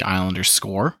because the Islanders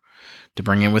score to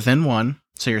bring in within 1.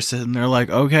 So you're sitting there like,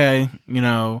 okay,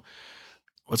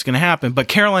 what's going to happen? But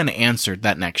Carolina answered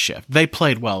that next shift. They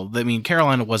played well. I mean,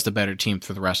 Carolina was the better team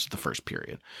for the rest of the first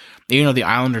period. Even though the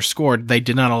Islanders scored, they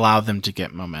did not allow them to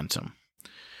get momentum.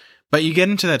 But you get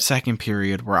into that second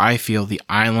period where I feel the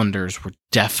Islanders were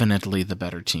definitely the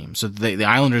better team. So the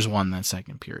Islanders won that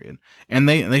second period. And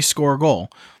they score a goal.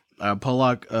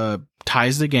 Pollock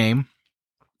ties the game.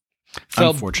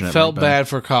 Unfortunately. Felt bad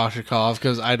for Koshikov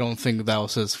because I don't think that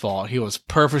was his fault. He was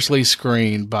purposely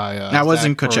screened by that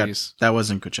wasn't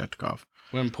Kochetkov.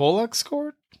 When Pollock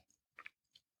scored?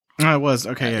 Oh, it was.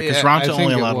 Okay, yeah, because Ronta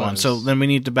only allowed one. So then we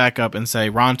need to back up and say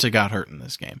Ronta got hurt in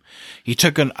this game. He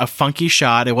took a funky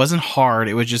shot. It wasn't hard.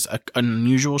 It was just an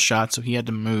unusual shot, so he had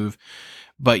to move.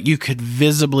 But you could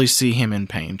visibly see him in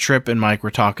pain. Tripp and Mike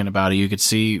were talking about it. You could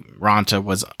see Ronta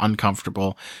was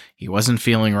uncomfortable. He wasn't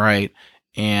feeling right.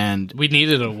 And we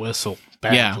needed a whistle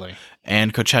badly. Yeah.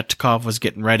 And Kochetkov was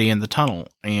getting ready in the tunnel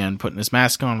and putting his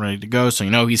mask on, ready to go. So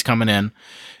he's coming in.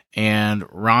 And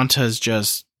Ronta's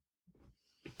just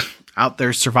out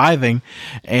there surviving.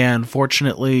 And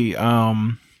fortunately,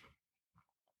 you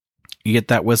get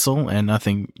that whistle and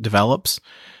nothing develops.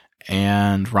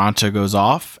 And Ronta goes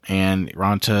off. And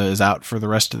Ronta is out for the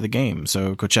rest of the game.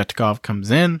 So Kochetkov comes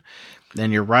in.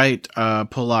 Then you're right.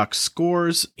 Pollock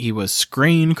scores. He was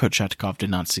screened. Kochetkov did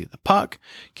not see the puck.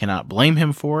 Cannot blame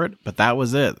him for it, but that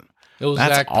was it. It was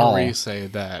Zach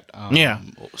Parise that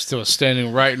still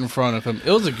standing right in front of him.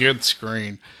 It was a good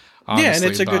screen. Honestly, and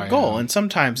it's a good goal. And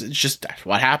sometimes it's just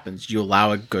what happens. You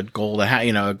allow a good goal to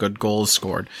a good goal is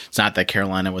scored. It's not that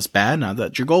Carolina was bad, not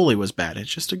that your goalie was bad. It's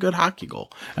just a good hockey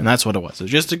goal. And that's what it was. It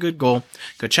was just a good goal.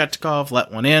 Kochetkov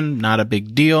let one in, not a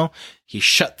big deal. He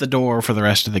shut the door for the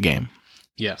rest of the game.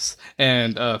 Yes.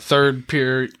 And third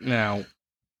period now,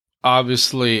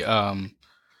 obviously,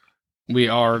 we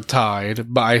are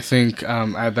tied, but I think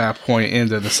at that point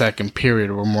into the second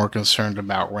period, we're more concerned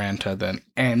about Ranta than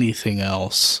anything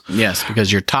else. Yes,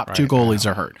 because your top two Right goalies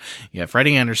now. are hurt. You have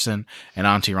Freddie Anderson and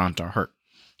Antti Ranta are hurt.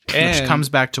 And Which comes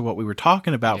back to what we were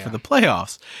talking about for the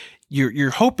playoffs.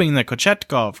 You're hoping that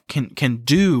Kochetkov can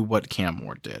do what Cam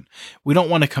Ward did. We don't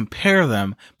want to compare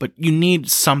them, but you need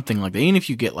something like that. Even if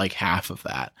you get like half of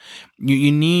that,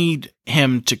 you need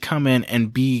him to come in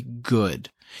and be good.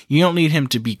 You don't need him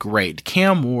to be great.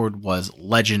 Cam Ward was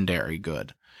legendary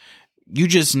good. You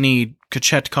just need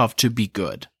Kochetkov to be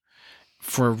good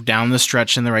for down the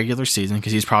stretch in the regular season,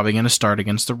 because he's probably going to start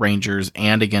against the Rangers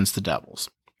and against the Devils.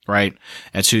 Right?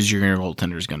 That's who's your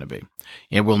goaltender is going to be.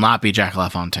 It will not be Jack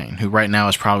LaFontaine, who right now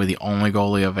is probably the only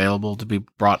goalie available to be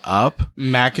brought up.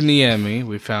 McNiemi,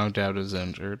 we found out, is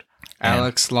injured.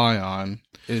 Alex Lyon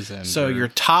is injured. So your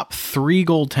top three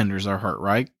goaltenders are hurt,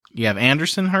 right? You have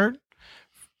Anderson hurt,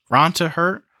 Ranta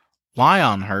hurt,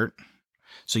 Lyon hurt.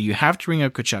 So you have to bring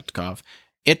up Kochetkov.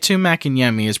 Itu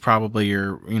Mäkiniemi is probably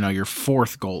your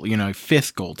fifth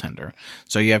goaltender.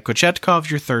 So you have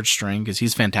Kochetkov, your third string, because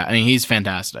he's fantastic. I mean, he's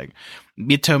fantastic.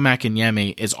 Itu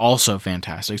Mäkiniemi is also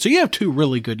fantastic. So you have two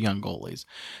really good young goalies.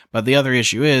 But the other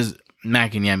issue is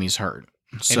Mäkiniemi's hurt.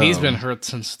 So and he's been hurt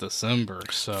since December.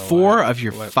 So four of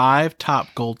your five top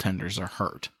goaltenders are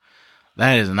hurt.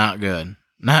 That is not good.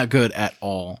 Not good at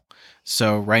all.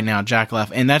 So right now, Jack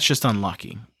left, and that's just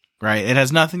unlucky. Right? It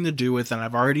has nothing to do with, and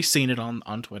I've already seen it on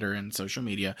Twitter and social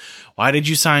media. Why did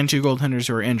you sign two goaltenders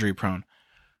who are injury prone?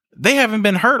 They haven't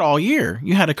been hurt all year.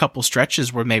 You had a couple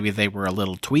stretches where maybe they were a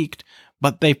little tweaked,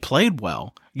 but they played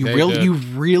well. You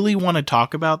really want to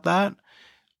talk about that?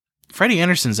 Freddie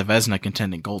Anderson's a Vezina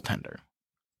contending goaltender.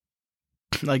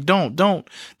 Like, don't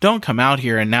come out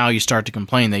here and now you start to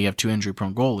complain that you have two injury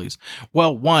prone goalies.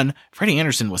 Well, one, Freddie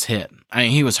Anderson was hit. I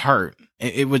mean, he was hurt.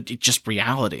 It was just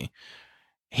reality.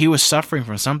 He was suffering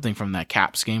from something from that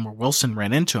Caps game where Wilson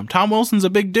ran into him. Tom Wilson's a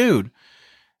big dude.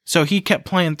 So he kept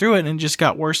playing through it and just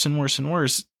got worse and worse and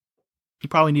worse. He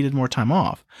probably needed more time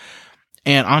off.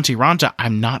 And Antti Ranta,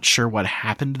 I'm not sure what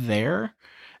happened there.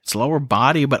 It's lower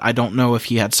body, but I don't know if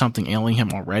he had something ailing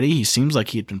him already. He seems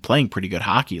like he had been playing pretty good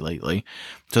hockey lately.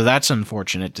 So that's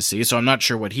unfortunate to see. So I'm not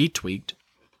sure what he tweaked.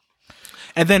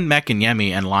 And then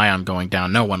Mäkiniemi and Lyon going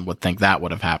down, no one would think that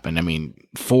would have happened. I mean,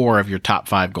 four of your top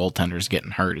five goaltenders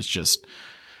getting hurt is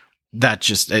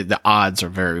the odds are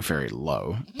very, very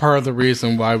low. Part of the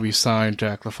reason why we signed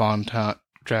Jack LaFontaine.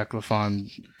 Jack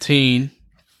LaFontaine,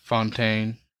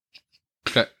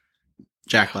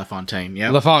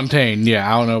 yeah. LaFontaine,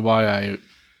 yeah. I don't know why I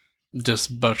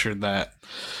just butchered that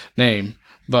name.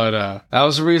 But that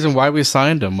was the reason why we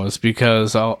signed him, was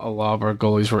because a lot of our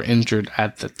goalies were injured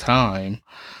at the time.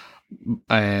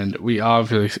 And we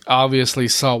obviously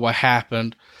saw what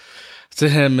happened to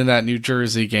him in that New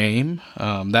Jersey game.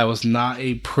 That was not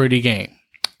a pretty game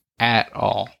at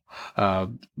all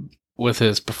with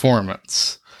his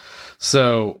performance.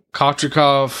 So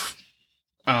Kochetkov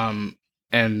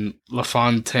and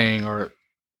LaFontaine are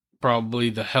probably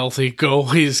the healthy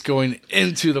goalies going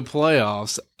into the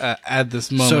playoffs at this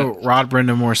moment. So Rod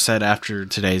Brindamore said after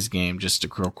today's game, just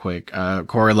real quick,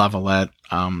 Corey Lavalette,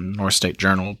 North State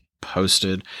Journal,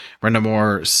 posted.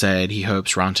 Brindamore said he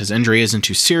hopes Ranta's injury isn't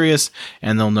too serious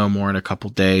and they'll know more in a couple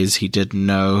days. He didn't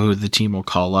know who the team will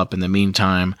call up. In the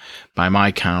meantime, by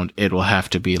my count, it will have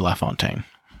to be LaFontaine.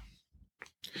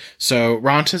 So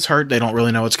Ranta's hurt. They don't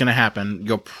really know what's going to happen.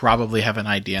 You'll probably have an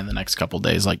idea in the next couple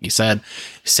days, like you said.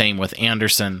 Same with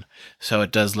Anderson. So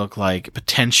it does look like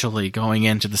potentially going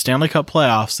into the Stanley Cup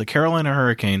playoffs, the Carolina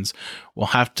Hurricanes will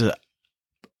have to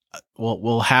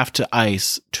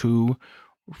ice two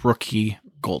rookie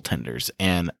goaltenders,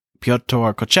 and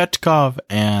Pyotr Kochetkov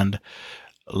and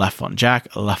Jack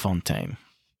LaFontaine.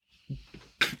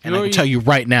 And I can tell you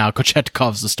right now,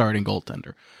 Kochetkov's the starting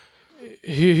goaltender.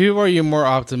 Who are you more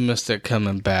optimistic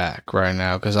coming back right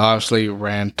now? Because obviously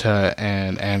Ranta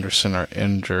and Anderson are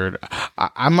injured.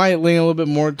 I might lean a little bit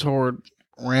more toward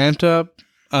Ranta.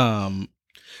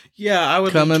 Yeah, I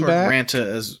would coming lean toward back.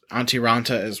 Antti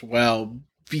Ranta as well,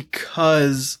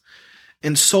 because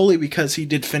solely because he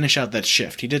did finish out that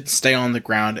shift. He did stay on the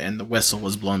ground, and the whistle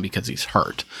was blown because he's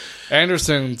hurt.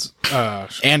 Anderson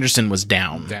was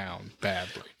down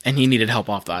badly. And he needed help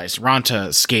off the ice.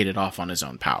 Ranta skated off on his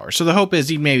own power. So the hope is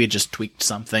he maybe just tweaked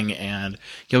something and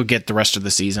he'll get the rest of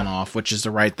the season off, which is the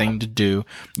right thing to do.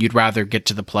 You'd rather get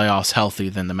to the playoffs healthy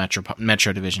than the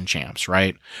Metro Division champs,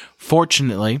 right?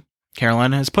 Fortunately,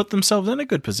 Carolina has put themselves in a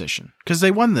good position because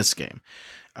they won this game.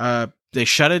 They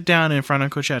shut it down in front of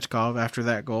Kochetkov after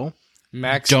that goal.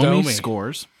 Max Domi Domi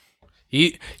scores.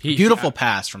 He Beautiful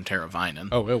pass from Teravainen.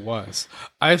 Oh, it was.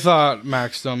 I thought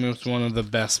Max Domi was one of the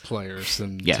best players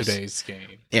in today's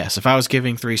game. Yes, if I was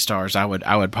giving 3 stars, I would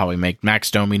probably make Max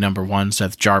Domi number 1,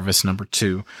 Seth Jarvis number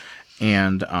 2,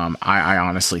 and I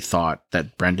honestly thought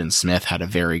that Brendan Smith had a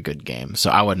very good game, so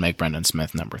I would make Brendan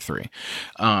Smith number 3.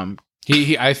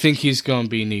 I think he's going to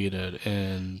be needed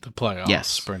in the playoffs.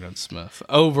 Yes, Brendan Smith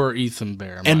over Ethan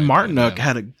Bear. And Martinook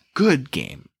had a good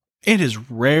game. It is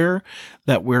rare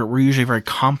that we're usually very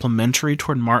complimentary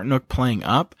toward Martinook playing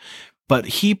up, but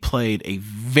he played a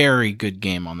very good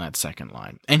game on that second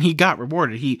line, and he got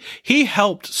rewarded. He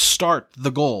helped start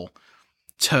the goal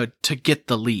to get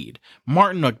the lead.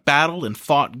 Martinook battled and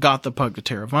fought, got the puck to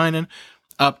Teravainen,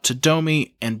 up to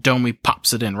Domi, and Domi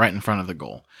pops it in right in front of the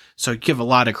goal. So give a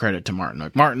lot of credit to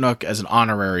Martinook. Martinook as an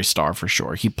honorary star for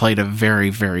sure. He played a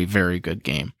very, very, very good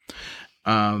game.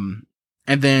 And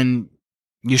then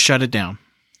you shut it down.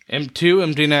 Two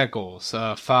empty net goals.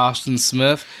 Faust and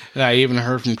Smith. And I even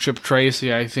heard from Chip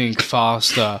Tracy. I think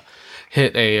Faust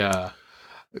hit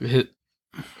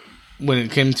when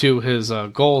it came to his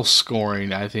goal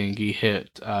scoring. I think he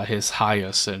hit his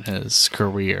highest in his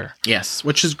career. Yes,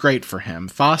 which is great for him.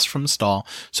 Faust from Stahl.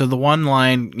 So the one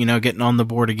line, getting on the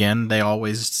board again. They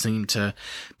always seem to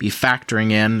be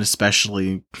factoring in,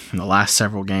 especially in the last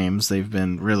several games. They've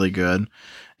been really good.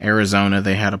 Arizona,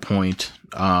 they had a point.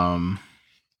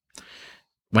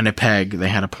 Winnipeg, they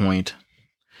had a point.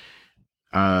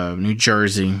 New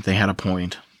Jersey, they had a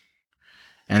point.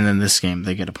 And then this game,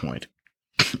 they get a point.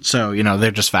 So,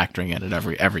 they're just factoring in at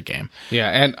every game. Yeah,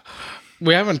 and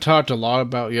we haven't talked a lot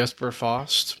about Jesper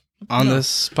Faust on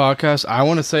this podcast. I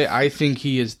want to say I think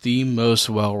he is the most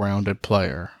well-rounded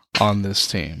player on this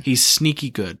team. He's sneaky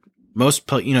good.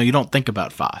 You don't think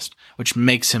about Faust, which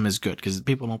makes him as good because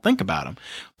people don't think about him.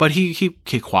 But he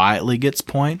quietly gets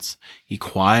points. He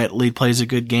quietly plays a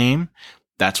good game.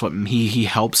 That's what he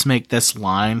helps make this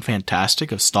line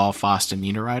fantastic of Stahl, Faust, and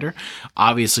Niederreiter.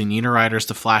 Obviously, Niederreiter's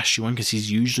the flashy one because he's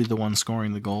usually the one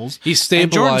scoring the goals. He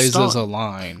stabilizes a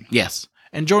line. Yes.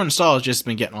 And Jordan Stahl has just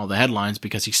been getting all the headlines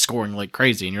because he's scoring like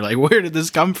crazy. And you're like, where did this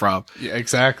come from? Yeah,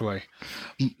 exactly.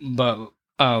 But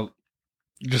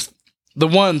just the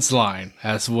ones line,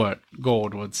 as what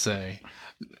Gold would say.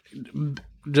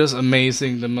 Just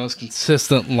amazing. The most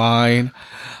consistent line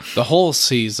the whole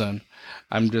season.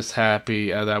 I'm just happy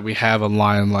that we have a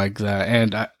line like that.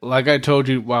 And like I told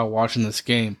you while watching this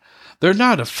game, they're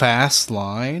not a fast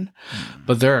line,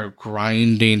 but they're a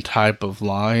grinding type of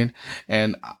line.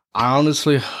 And I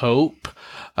honestly hope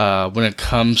when it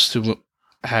comes to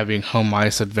having home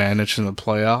ice advantage in the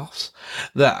playoffs,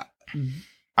 that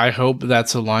I hope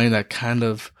that's a line that kind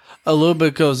of a little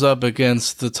bit goes up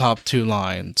against the top 2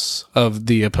 lines of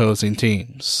the opposing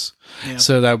teams. Yeah.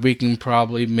 So that we can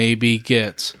probably maybe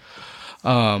get...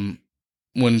 when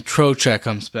Trocheck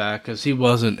comes back, because he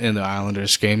wasn't in the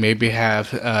Islanders game, maybe have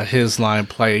his line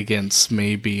play against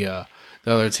maybe the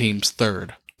other team's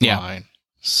third line.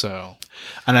 So,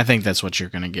 and I think that's what you're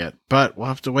going to get, but we'll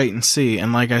have to wait and see.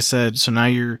 And like I said, so now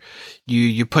you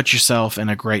put yourself in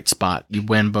a great spot. You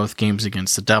win both games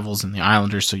against the Devils and the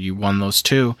Islanders, so you won those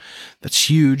 2. That's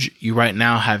huge. You right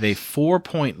now have a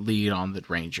 4-point lead on the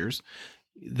Rangers.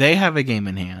 They have a game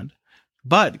in hand.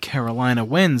 But Carolina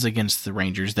wins against the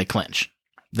Rangers. They clinch.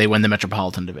 They win the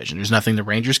Metropolitan Division. There's nothing the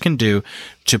Rangers can do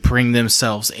to bring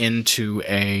themselves into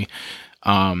a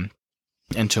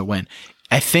win.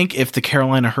 I think if the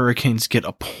Carolina Hurricanes get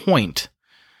a point,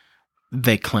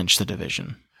 they clinch the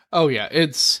division. Oh yeah,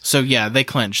 they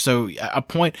clinch. So a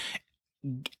point,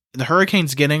 the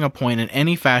Hurricanes getting a point in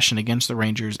any fashion against the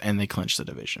Rangers, and they clinch the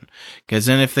division. Because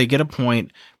then if they get a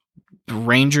point, the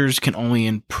Rangers can only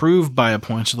improve by a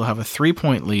point, so they'll have a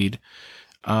 3-point lead.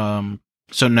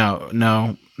 So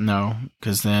no,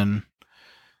 because then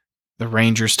the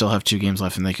Rangers still have 2 games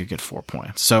left and they could get 4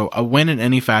 points. So a win in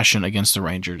any fashion against the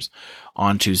Rangers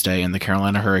on Tuesday, and the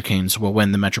Carolina Hurricanes will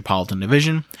win the Metropolitan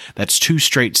Division. That's 2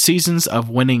 straight seasons of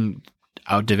winning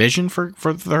a division for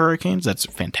the Hurricanes. That's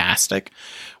fantastic.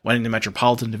 Winning the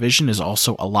Metropolitan Division is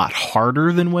also a lot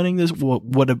harder than winning this.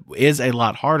 What is a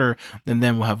lot harder than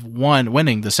them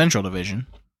winning the Central Division.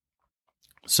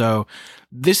 So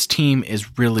this team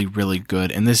is really, really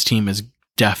good, and this team is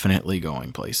definitely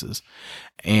going places.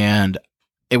 And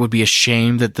it would be a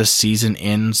shame that the season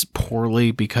ends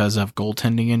poorly because of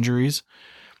goaltending injuries.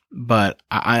 But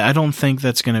I don't think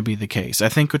that's going to be the case. I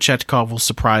think Kochetkov will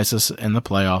surprise us in the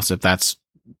playoffs if that's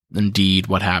indeed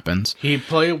what happens. He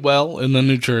played well in the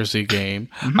New Jersey game.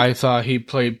 Mm-hmm. I thought he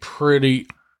played pretty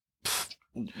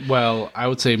well, I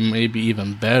would say maybe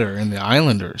even better in the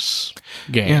Islanders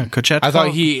game. Yeah, Kochetkov. I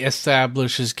thought he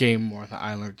established his game more in the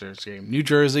Islanders game. New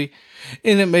Jersey,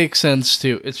 and it makes sense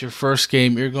too. It's your first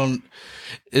game.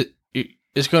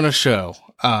 It's going to show.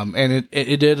 And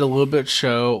it did a little bit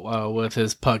show with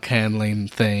his puck handling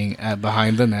thing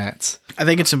behind the nets. I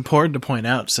think it's important to point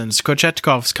out, since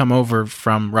Kochetkov's come over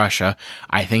from Russia,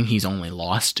 I think he's only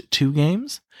lost 2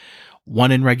 games.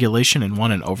 One in regulation and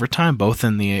one in overtime, both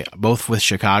with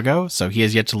Chicago. So he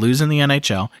has yet to lose in the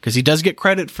NHL, because he does get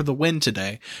credit for the win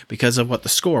today because of what the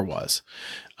score was.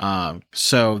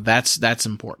 So that's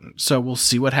important. So we'll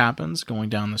see what happens going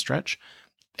down the stretch.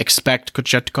 Expect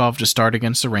Kochetkov to start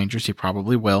against the Rangers. He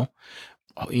probably will.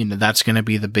 That's going to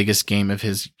be the biggest game of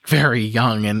his very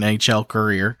young NHL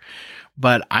career.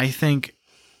 But I think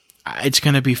it's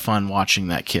going to be fun watching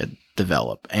that kid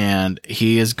develop, and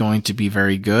he is going to be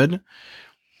very good.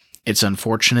 It's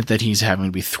unfortunate that he's having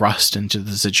to be thrust into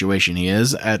the situation he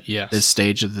is at this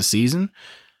stage of the season,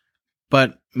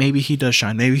 but maybe he does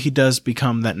shine. Maybe he does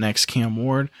become that next Cam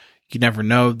Ward. You never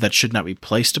know. That should not be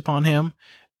placed upon him,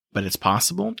 but it's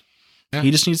possible. Yeah.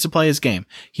 He just needs to play his game.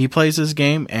 He plays his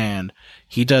game, and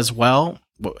he does well.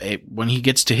 When he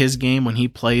gets to his game, when he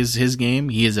plays his game,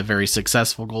 he is a very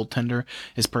successful goaltender.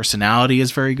 His personality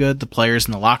is very good. The players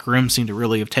in the locker room seem to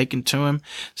really have taken to him.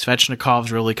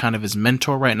 Svechnikov's really kind of his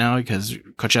mentor right now, because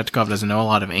Kochetkov doesn't know a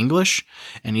lot of English,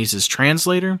 and he's his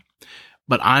translator.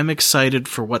 But I'm excited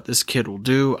for what this kid will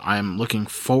do. I'm looking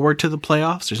forward to the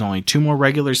playoffs. There's only 2 more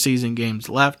regular season games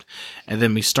left, and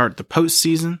then we start the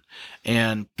postseason.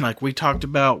 And like we talked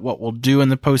about, what we'll do in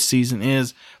the postseason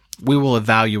is we will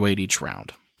evaluate each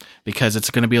round, because it's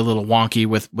going to be a little wonky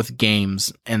with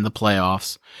games in the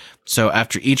playoffs. So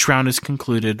after each round is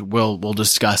concluded, we'll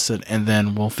discuss it, and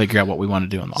then we'll figure out what we want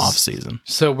to do in the off season.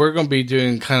 So we're going to be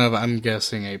doing kind of, I'm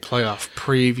guessing, a playoff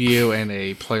preview and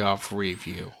a playoff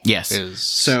review. Yes.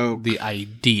 So the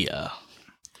idea.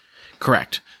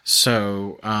 Correct.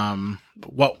 So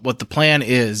what the plan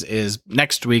is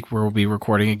next week we'll be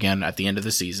recording again at the end of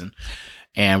the season.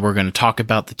 And we're going to talk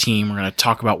about the team. We're going to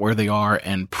talk about where they are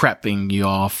and prepping you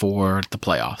all for the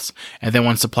playoffs. And then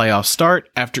once the playoffs start,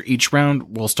 after each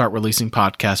round, we'll start releasing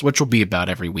podcasts, which will be about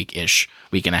every week-ish,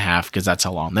 week and a half, because that's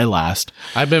how long they last.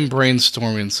 I've been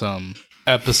brainstorming some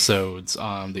episodes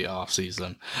on the off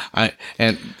season.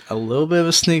 And a little bit of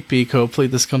a sneak peek. Hopefully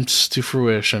this comes to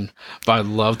fruition. But I'd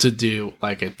love to do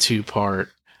like a 2-part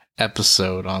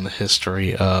episode on the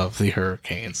history of the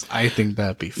Hurricanes. I think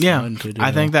that'd be fun to do.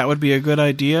 I think that would be a good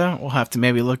idea. We'll have to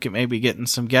maybe look at getting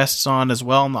some guests on as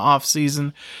well in the off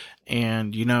season.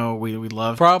 And we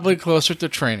love probably closer to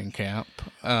training camp.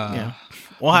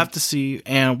 We'll have to see,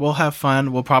 and we'll have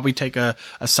fun. We'll probably take a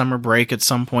summer break at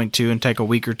some point too, and take a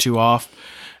week or 2 off.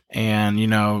 And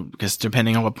because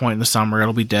depending on what point in the summer,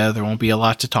 it'll be dead. There won't be a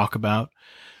lot to talk about.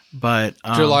 But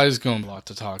July is going to be a lot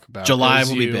to talk about. July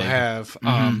will be big. You have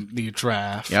the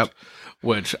draft. Yep.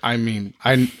 Which, I mean,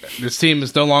 this team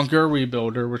is no longer a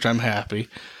rebuilder, which I'm happy.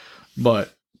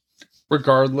 But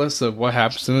regardless of what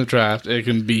happens in the draft, it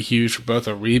can be huge for both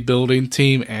a rebuilding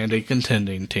team and a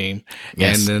contending team.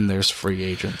 Yes. And then there's free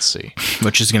agency,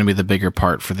 which is going to be the bigger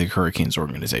part for the Hurricanes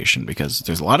organization, because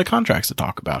there's a lot of contracts to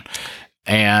talk about.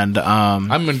 And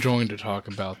I'm enjoying to talk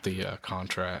about the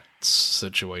contract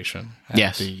situation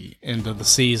at the end of the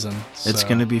season. It's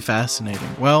going to be fascinating.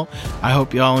 Well, I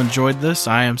hope you all enjoyed this.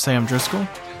 I am Sam Driscoll.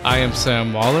 I am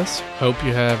Sam Wallace. Hope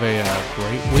you have a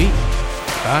great week.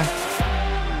 Bye.